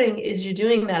you're doing is you're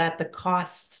doing that at the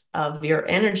cost of your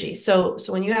energy. So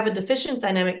when you have a deficient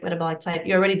dynamic metabolic type,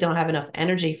 you already don't have enough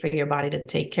energy for your body to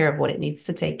take care of what it needs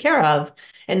to take care of.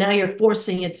 And now you're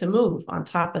forcing it to move on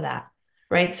top of that,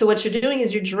 right? So what you're doing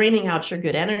is you're draining out your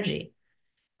good energy.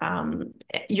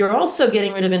 You're also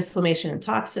getting rid of inflammation and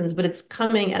toxins, but it's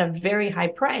coming at a very high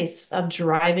price of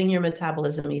driving your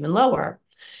metabolism even lower.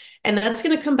 And that's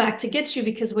going to come back to get you,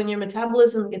 because when your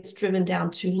metabolism gets driven down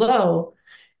too low,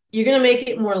 you're going to make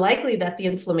it more likely that the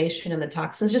inflammation and the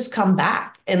toxins just come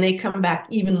back, and they come back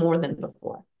even more than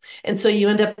before. And so you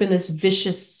end up in this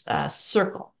vicious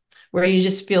circle where you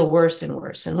just feel worse and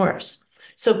worse and worse.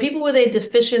 So people with a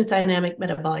deficient dynamic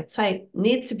metabolic type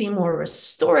need to be more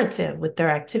restorative with their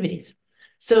activities.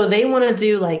 So they want to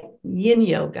do like yin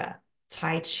yoga,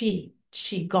 tai chi,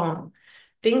 qigong,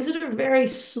 things that are very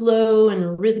slow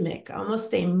and rhythmic,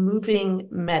 almost a moving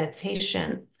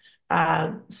meditation,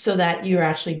 so that you're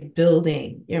actually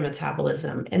building your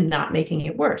metabolism and not making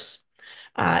it worse.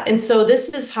 And so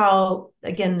this is how,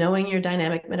 again, knowing your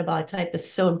dynamic metabolic type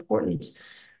is so important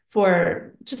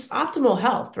for just optimal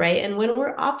health, right? And when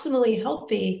we're optimally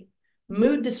healthy,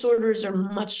 mood disorders are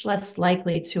much less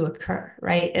likely to occur,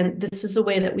 right? And this is a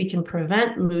way that we can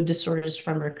prevent mood disorders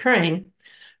from recurring,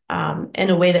 in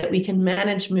a way that we can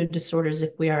manage mood disorders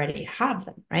if we already have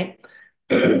them, right?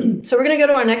 So we're going to go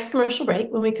to our next commercial break.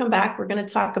 When we come back, we're going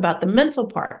to talk about the mental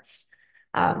parts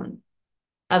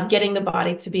of getting the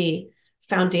body to be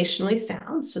foundationally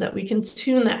sound so that we can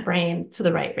tune that brain to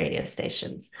the right radio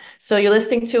stations. So you're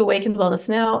listening to Awakened Wellness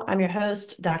Now. I'm your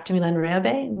host, Dr. Mylaine Riobe,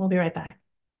 and we'll be right back.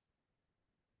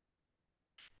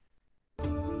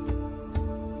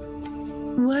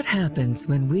 What happens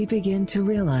when we begin to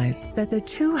realize that the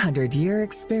 200-year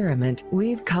experiment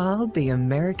we've called the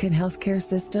American healthcare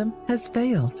system has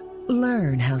failed?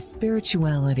 Learn how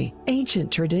spirituality,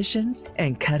 ancient traditions,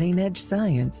 and cutting-edge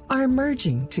science are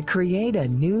merging to create a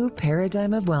new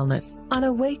paradigm of wellness on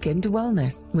Awakened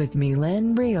Wellness with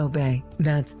Mylaine Riobe.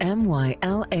 That's MYLAINE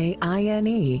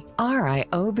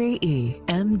RIOBE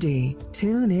MD.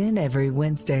 Tune in every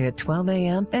Wednesday at 12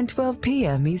 a.m. and 12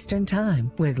 p.m. Eastern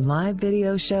Time with live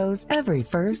video shows every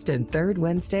first and third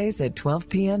Wednesdays at 12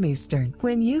 p.m. Eastern,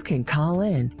 when you can call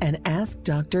in and ask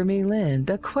Dr. Mylaine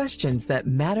the questions that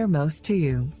matter most to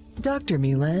you. Dr.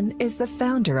 Mylaine is the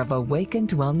founder of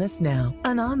Awakened Wellness Now,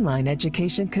 an online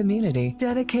education community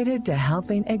dedicated to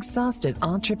helping exhausted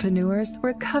entrepreneurs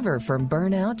recover from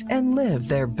burnout and live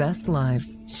their best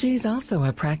lives. She's also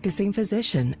a practicing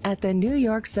physician at the New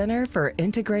York Center for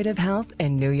Integrative Health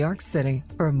in New York City.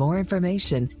 For more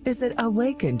information, visit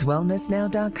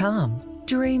awakenedwellnessnow.com.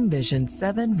 Dream Vision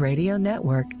 7 Radio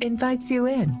Network invites you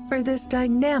in for this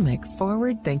dynamic,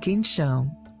 forward-thinking show.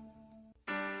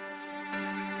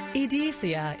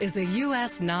 EDECIA is a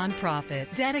U.S. nonprofit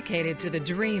dedicated to the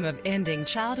dream of ending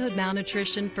childhood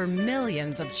malnutrition for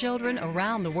millions of children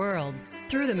around the world.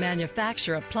 Through the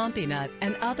manufacture of Plumpy Nut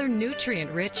and other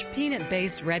nutrient-rich,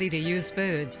 peanut-based, ready-to-use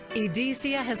foods,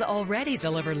 EDECIA has already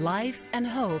delivered life and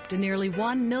hope to nearly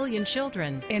 1 million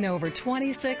children in over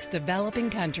 26 developing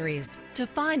countries. To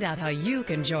find out how you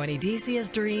can join EDECIA's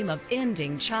dream of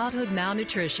ending childhood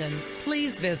malnutrition,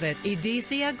 please visit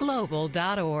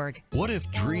edeciaglobal.org. What if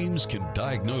dreams can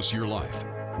diagnose your life?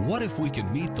 What if we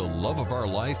can meet the love of our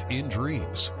life in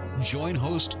dreams? Join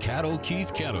host Kat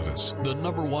O'Keefe-Canavas, the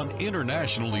 #1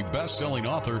 internationally best-selling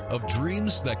author of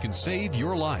Dreams That Can Save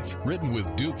Your Life, written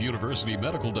with Duke University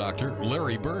medical doctor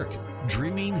Larry Burke.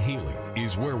 Dreaming Healing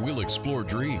is where we'll explore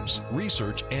dreams,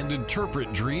 research, and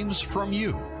interpret dreams from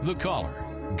you, the caller.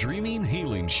 Dreaming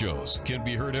Healing shows can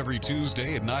be heard every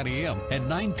Tuesday at 9 a.m. and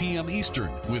 9 p.m.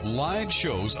 Eastern, with live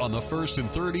shows on the first and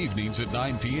third evenings at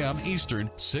 9 p.m.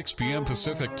 Eastern, 6 p.m.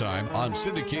 Pacific Time on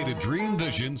syndicated Dream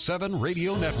Vision 7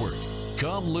 Radio Network.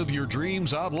 Come live your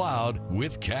dreams out loud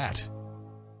with Kat.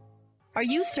 Are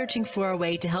you searching for a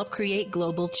way to help create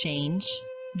global change?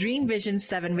 Dream Vision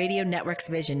 7 Radio Network's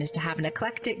vision is to have an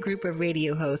eclectic group of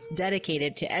radio hosts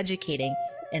dedicated to educating,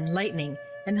 enlightening,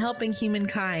 and helping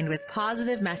humankind with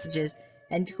positive messages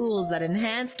and tools that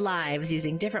enhance lives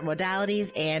using different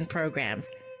modalities and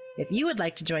programs. If you would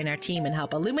like to join our team and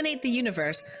help illuminate the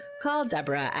universe, call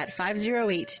Deborah at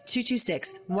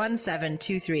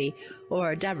 508-226-1723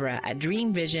 or Deborah at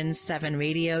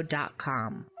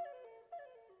dreamvision7radio.com.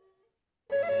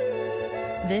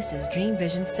 This is Dream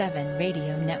Vision 7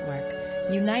 Radio Network,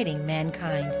 uniting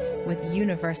mankind with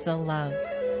universal love.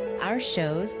 Our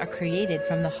shows are created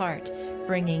from the heart,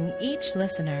 bringing each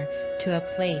listener to a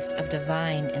place of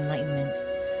divine enlightenment.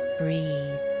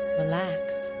 Breathe,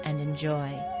 relax, and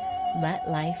enjoy. Let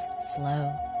life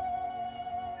flow.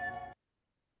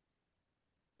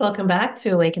 Welcome back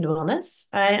to Awakened Wellness.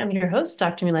 I am your host,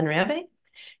 Dr. Mylaine Riobe,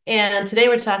 and today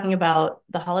we're talking about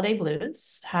the holiday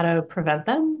blues, how to prevent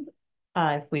them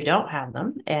if we don't have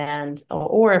them,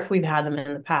 or if we've had them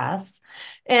in the past,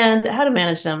 and how to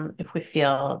manage them if we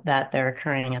feel that they're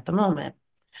occurring at the moment.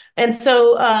 And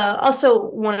so also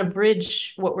want to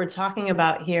bridge what we're talking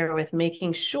about here with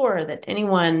making sure that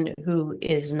anyone who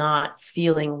is not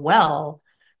feeling well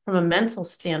from a mental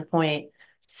standpoint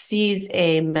sees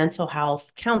a mental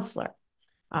health counselor.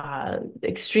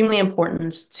 Extremely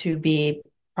important to be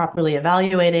properly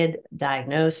evaluated,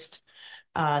 diagnosed.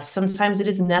 Sometimes it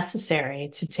is necessary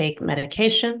to take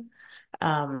medication.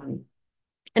 And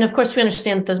of course, we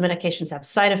understand that those medications have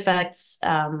side effects.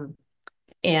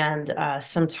 And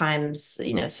sometimes,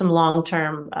 some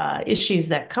long-term issues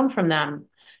that come from them.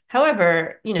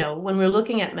 However, when we're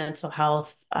looking at mental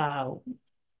health, the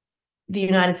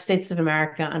United States of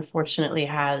America, unfortunately,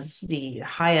 has the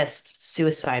highest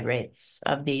suicide rates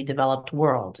of the developed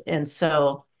world. And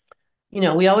so,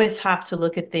 we always have to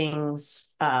look at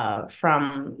things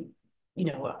from,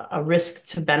 a risk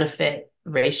to benefit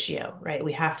ratio, right?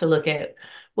 We have to look at,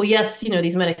 well, yes,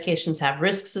 these medications have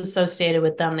risks associated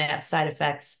with them. They have side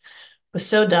effects, but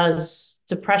so does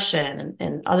depression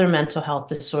and other mental health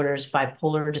disorders,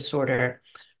 bipolar disorder.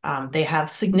 They have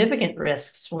significant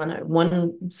risks,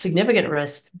 one significant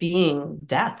risk being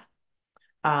death.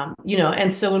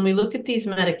 And so when we look at these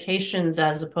medications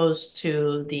as opposed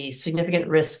to the significant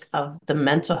risk of the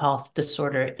mental health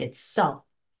disorder itself,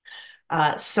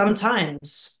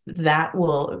 sometimes that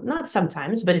will, not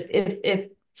sometimes, but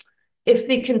if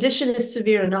the condition is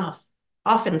severe enough,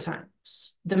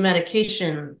 oftentimes the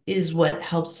medication is what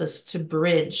helps us to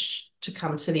bridge to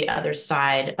come to the other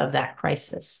side of that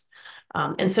crisis.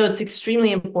 And so it's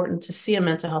extremely important to see a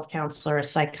mental health counselor, a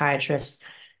psychiatrist,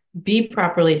 be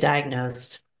properly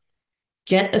diagnosed,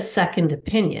 get a second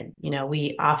opinion.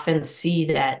 We often see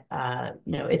that,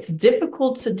 it's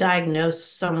difficult to diagnose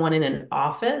someone in an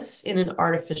office in an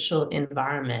artificial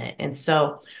environment. And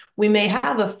so we may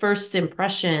have a first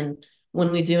impression when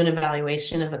we do an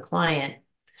evaluation of a client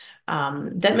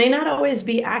that may not always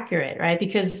be accurate, right?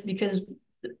 Because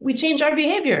we change our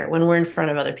behavior when we're in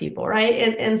front of other people,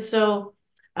 right? And so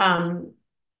that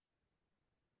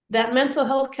mental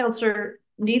health counselor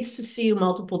needs to see you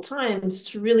multiple times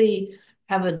to really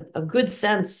have a good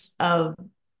sense of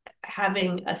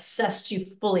having assessed you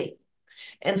fully.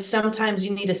 And sometimes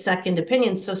you need a second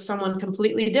opinion, so someone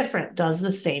completely different does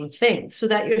the same thing so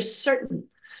that you're certain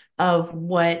of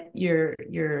what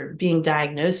you're being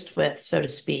diagnosed with, so to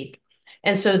speak.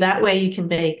 And so that way you can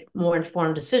make more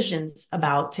informed decisions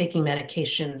about taking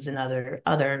medications and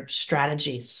other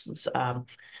strategies.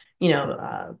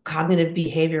 Cognitive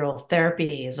behavioral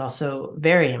therapy is also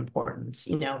very important,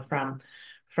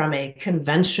 from a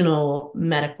conventional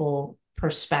medical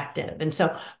perspective. And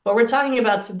so what we're talking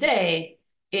about today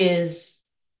is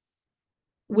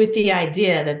with the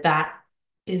idea that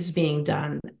is being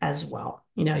done as well.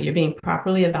 You're being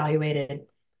properly evaluated,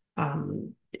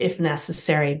 if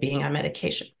necessary, being on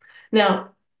medication.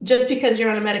 Now, just because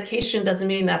you're on a medication doesn't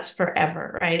mean that's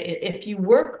forever, right? If you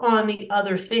work on the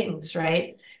other things,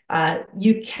 right,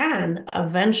 you can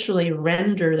eventually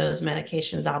render those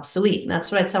medications obsolete. And that's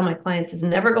what I tell my clients is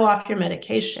never go off your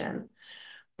medication,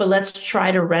 but let's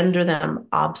try to render them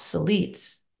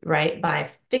obsolete, right? By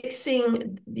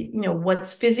fixing,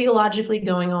 what's physiologically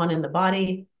going on in the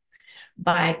body,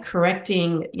 by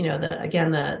correcting,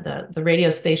 the radio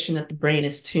station that the brain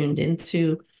is tuned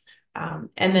into. And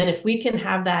then if we can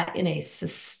have that in a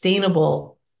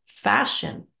sustainable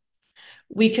fashion,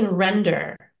 we can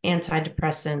render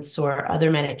antidepressants or other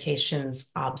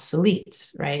medications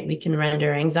obsolete, right? We can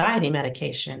render anxiety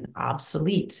medication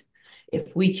obsolete.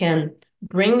 If we can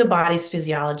bring the body's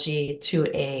physiology to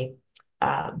a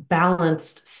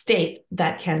balanced state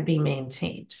that can be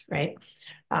maintained, right?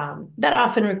 That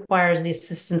often requires the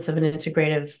assistance of an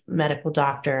integrative medical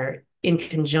doctor in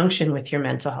conjunction with your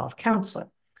mental health counselor.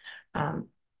 And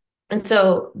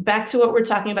so back to what we're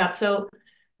talking about. So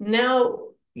now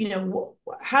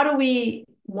how do we,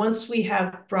 once we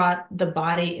have brought the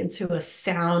body into a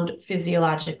sound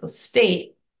physiological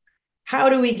state, how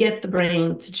do we get the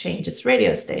brain to change its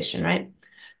radio station, right?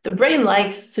 The brain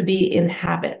likes to be in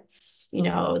habits.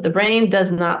 The brain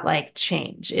does not like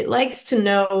change. It likes to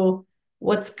know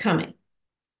what's coming,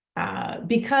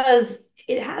 because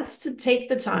it has to take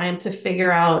the time to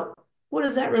figure out, what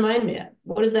does that remind me of?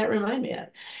 What does that remind me of?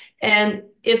 And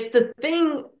if the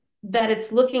thing that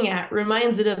it's looking at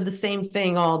reminds it of the same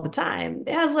thing all the time,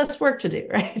 it has less work to do,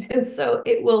 right? And so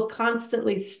it will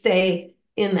constantly stay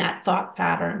in that thought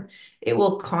pattern. It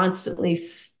will constantly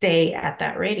stay at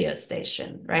that radio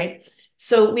station, right?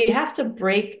 So we have to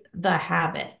break the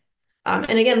habit.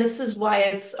 And again, this is why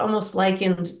it's almost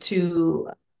likened to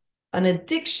an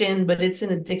addiction, but it's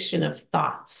an addiction of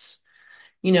thoughts.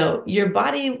 Your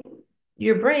body,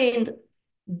 your brain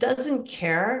doesn't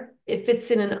care if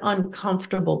it's in an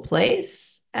uncomfortable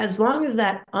place, as long as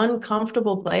that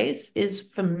uncomfortable place is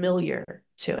familiar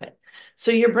to it.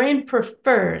 So your brain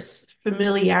prefers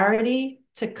familiarity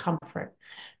to comfort.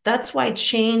 That's why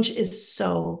change is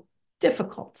so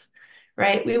difficult,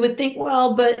 right? We would think,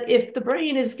 well, but if the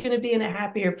brain is going to be in a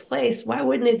happier place, why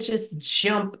wouldn't it just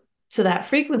jump to that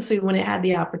frequency when it had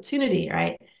the opportunity,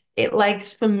 right? It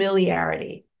likes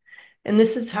familiarity. And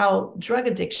this is how drug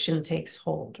addiction takes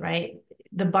hold, right?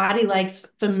 The body likes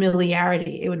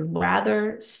familiarity. It would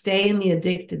rather stay in the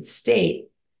addicted state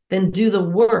than do the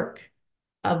work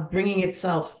of bringing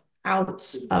itself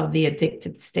out of the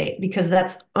addicted state, because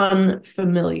that's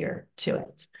unfamiliar to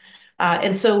it.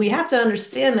 And so we have to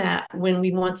understand that when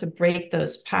we want to break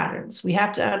those patterns. We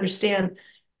have to understand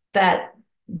that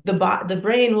the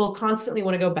brain will constantly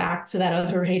want to go back to that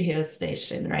other radio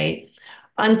station, right?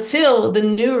 Until the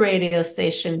new radio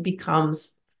station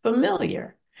becomes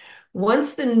familiar.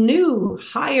 Once the new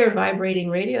higher vibrating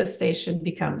radio station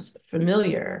becomes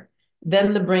familiar,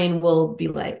 then the brain will be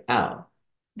like, oh,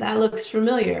 that looks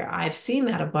familiar. I've seen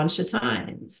that a bunch of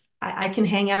times. I can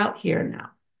hang out here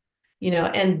now,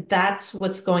 and that's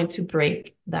what's going to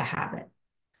break the habit.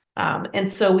 And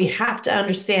so we have to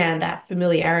understand that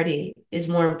familiarity is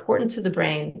more important to the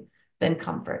brain than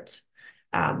comfort.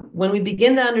 When we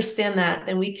begin to understand that,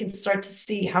 then we can start to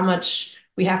see how much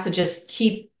we have to just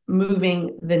keep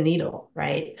moving the needle,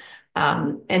 right?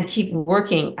 And keep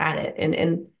working at it,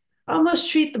 and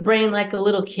almost treat the brain like a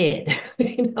little kid,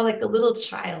 like a little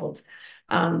child,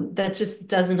 that just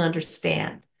doesn't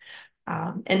understand,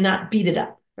 and not beat it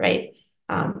up, right?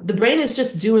 The brain is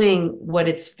just doing what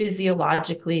it's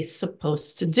physiologically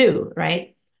supposed to do,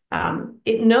 right?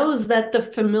 It knows that the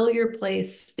familiar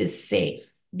place is safe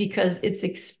because it's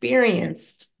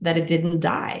experienced that it didn't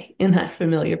die in that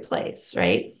familiar place,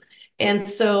 right? And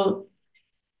so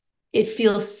it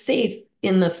feels safe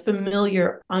in the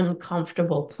familiar,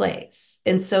 uncomfortable place.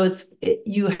 And so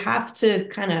you have to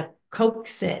kind of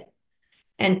coax it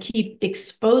and keep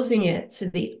exposing it to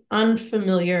the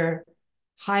unfamiliar,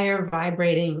 higher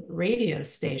vibrating radio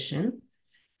station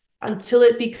until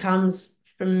it becomes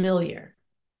familiar.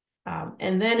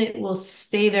 And then it will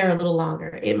stay there a little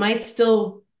longer. It might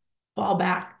still fall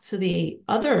back to the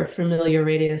other familiar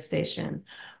radio station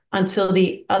until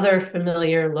the other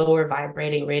familiar, lower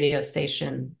vibrating radio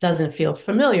station doesn't feel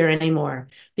familiar anymore,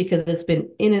 because it's been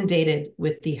inundated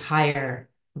with the higher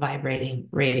vibrating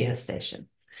radio station.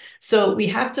 So we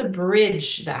have to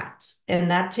bridge that,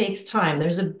 and that takes time.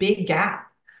 There's a big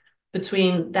gap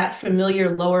between that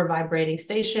familiar lower vibrating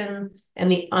station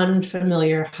and the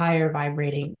unfamiliar higher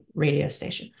vibrating radio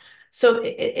station. So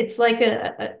it's like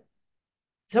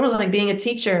it's almost like being a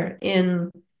teacher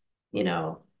in,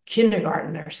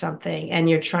 kindergarten or something, and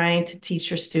you're trying to teach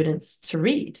your students to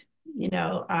read. They don't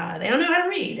know how to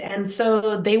read, and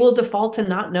so they will default to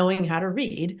not knowing how to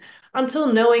read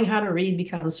until knowing how to read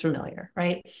becomes familiar,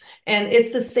 right? And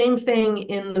it's the same thing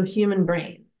in the human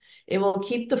brain. It will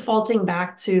keep defaulting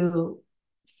back to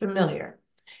familiar.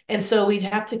 And so we'd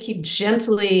have to keep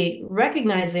gently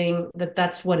recognizing that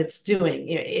that's what it's doing.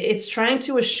 It's trying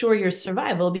to assure your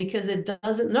survival because it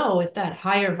doesn't know if that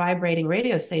higher vibrating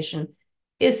radio station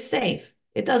is safe.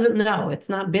 It doesn't know. It's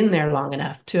not been there long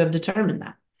enough to have determined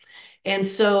that. And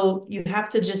so you have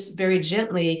to just very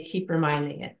gently keep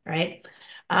reminding it, right?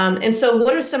 And so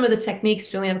what are some of the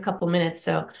techniques? We only have a couple minutes.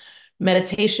 So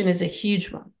meditation is a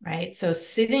huge one, right? So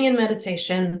sitting in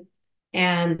meditation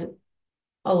and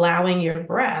allowing your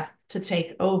breath to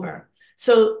take over.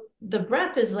 So the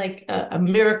breath is like a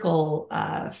miracle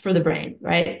for the brain,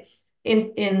 right?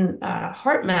 In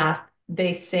heart math,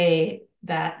 they say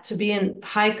that to be in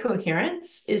high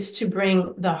coherence is to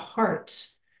bring the heart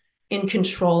in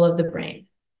control of the brain.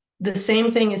 The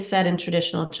same thing is said in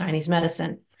traditional Chinese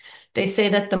medicine. They say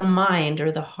that the mind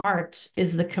or the heart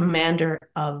is the commander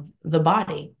of the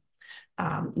body,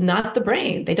 not the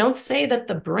brain. They don't say that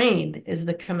the brain is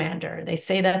the commander. They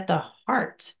say that the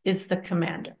heart is the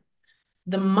commander.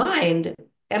 The mind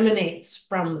emanates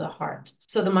from the heart.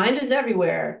 So the mind is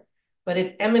everywhere, but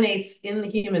it emanates in the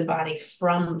human body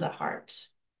from the heart.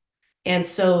 And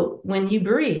so when you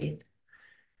breathe,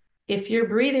 if you're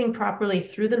breathing properly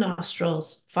through the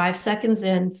nostrils, 5 seconds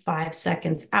in, 5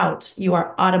 seconds out, you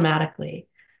are automatically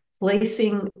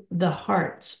placing the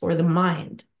heart or the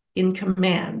mind in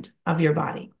command of your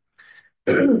body.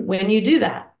 When you do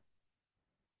that,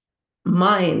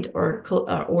 mind or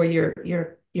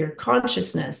your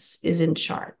consciousness is in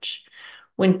charge.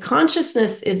 When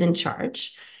consciousness is in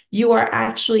charge, you are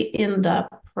actually in the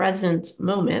present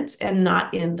moment and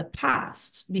not in the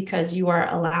past, because you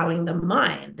are allowing the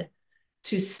mind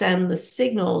to send the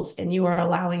signals, and you are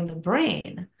allowing the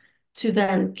brain to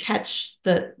then catch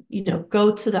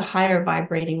go to the higher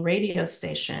vibrating radio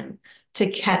station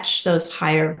to catch those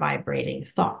higher vibrating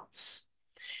thoughts.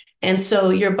 And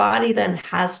so your body then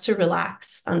has to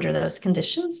relax under those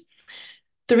conditions.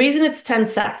 The reason it's 10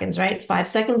 seconds, right? 5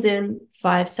 seconds in,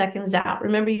 5 seconds out.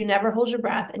 Remember, you never hold your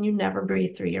breath and you never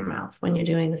breathe through your mouth when you're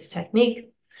doing this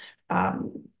technique.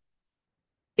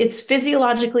 It's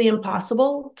physiologically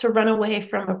impossible to run away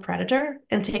from a predator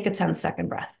and take a 10-second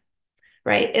breath,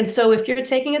 right? And so if you're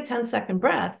taking a 10-second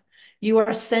breath, you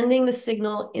are sending the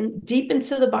signal deep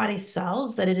into the body's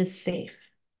cells that it is safe.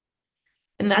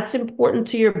 And that's important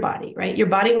to your body, right? Your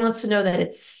body wants to know that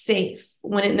it's safe.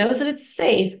 When it knows that it's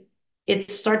safe, it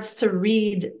starts to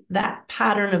read that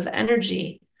pattern of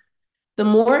energy. The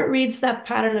more it reads that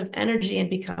pattern of energy and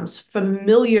becomes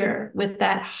familiar with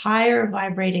that higher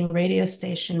vibrating radio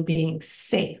station being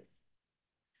safe,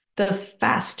 the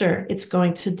faster it's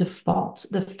going to default.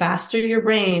 The faster your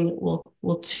brain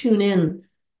will tune in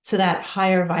to that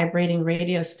higher vibrating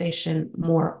radio station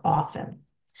more often.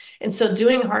 And so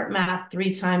doing heart math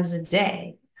 3 times a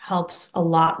day helps a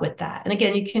lot with that. And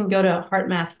again, you can go to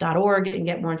heartmath.org and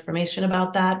get more information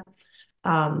about that.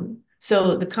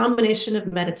 So the combination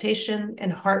of meditation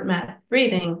and heart math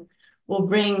breathing will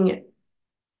bring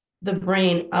the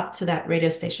brain up to that radio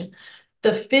station.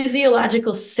 The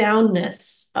physiological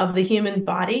soundness of the human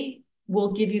body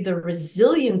will give you the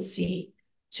resiliency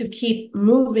to keep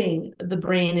moving the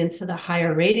brain into the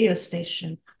higher radio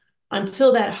station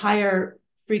until that higher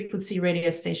frequency radio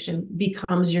station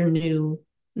becomes your new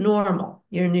normal,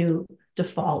 your new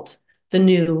default, the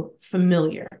new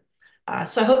familiar.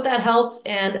 So I hope that helped.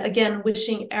 And again,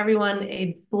 wishing everyone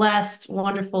a blessed,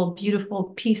 wonderful, beautiful,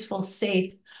 peaceful,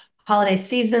 safe holiday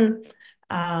season.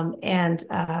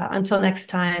 Until next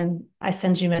time, I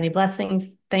send you many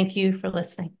blessings. Thank you for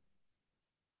listening.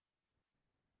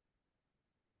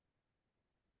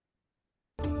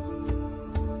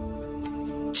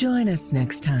 Join us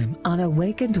next time on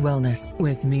Awakened Wellness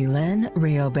with Mylaine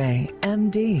Riobe,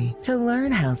 MD, to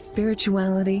learn how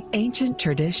spirituality, ancient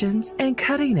traditions, and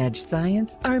cutting-edge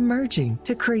science are merging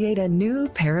to create a new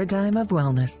paradigm of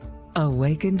wellness.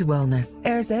 Awakened Wellness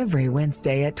airs every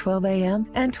Wednesday at 12 a.m.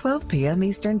 and 12 p.m.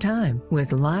 Eastern Time,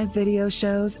 with live video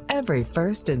shows every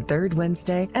first and third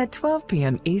Wednesday at 12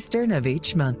 p.m. Eastern of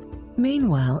each month.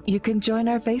 Meanwhile, you can join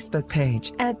our Facebook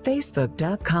page at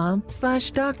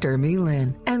facebook.com/Dr.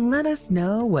 Mylaine and let us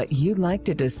know what you'd like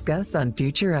to discuss on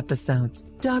future episodes.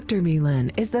 Dr.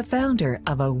 Mylaine is the founder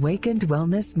of Awakened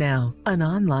Wellness Now, an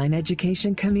online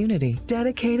education community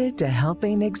dedicated to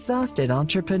helping exhausted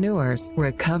entrepreneurs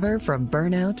recover from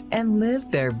burnout and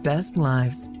live their best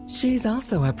lives. She's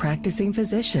also a practicing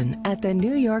physician at the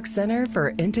New York Center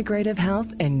for Integrative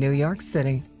Health in New York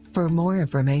City. For more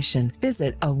information,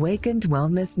 visit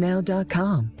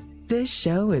awakenedwellnessnow.com. This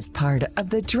show is part of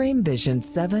the Dream Vision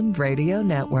 7 Radio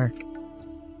Network.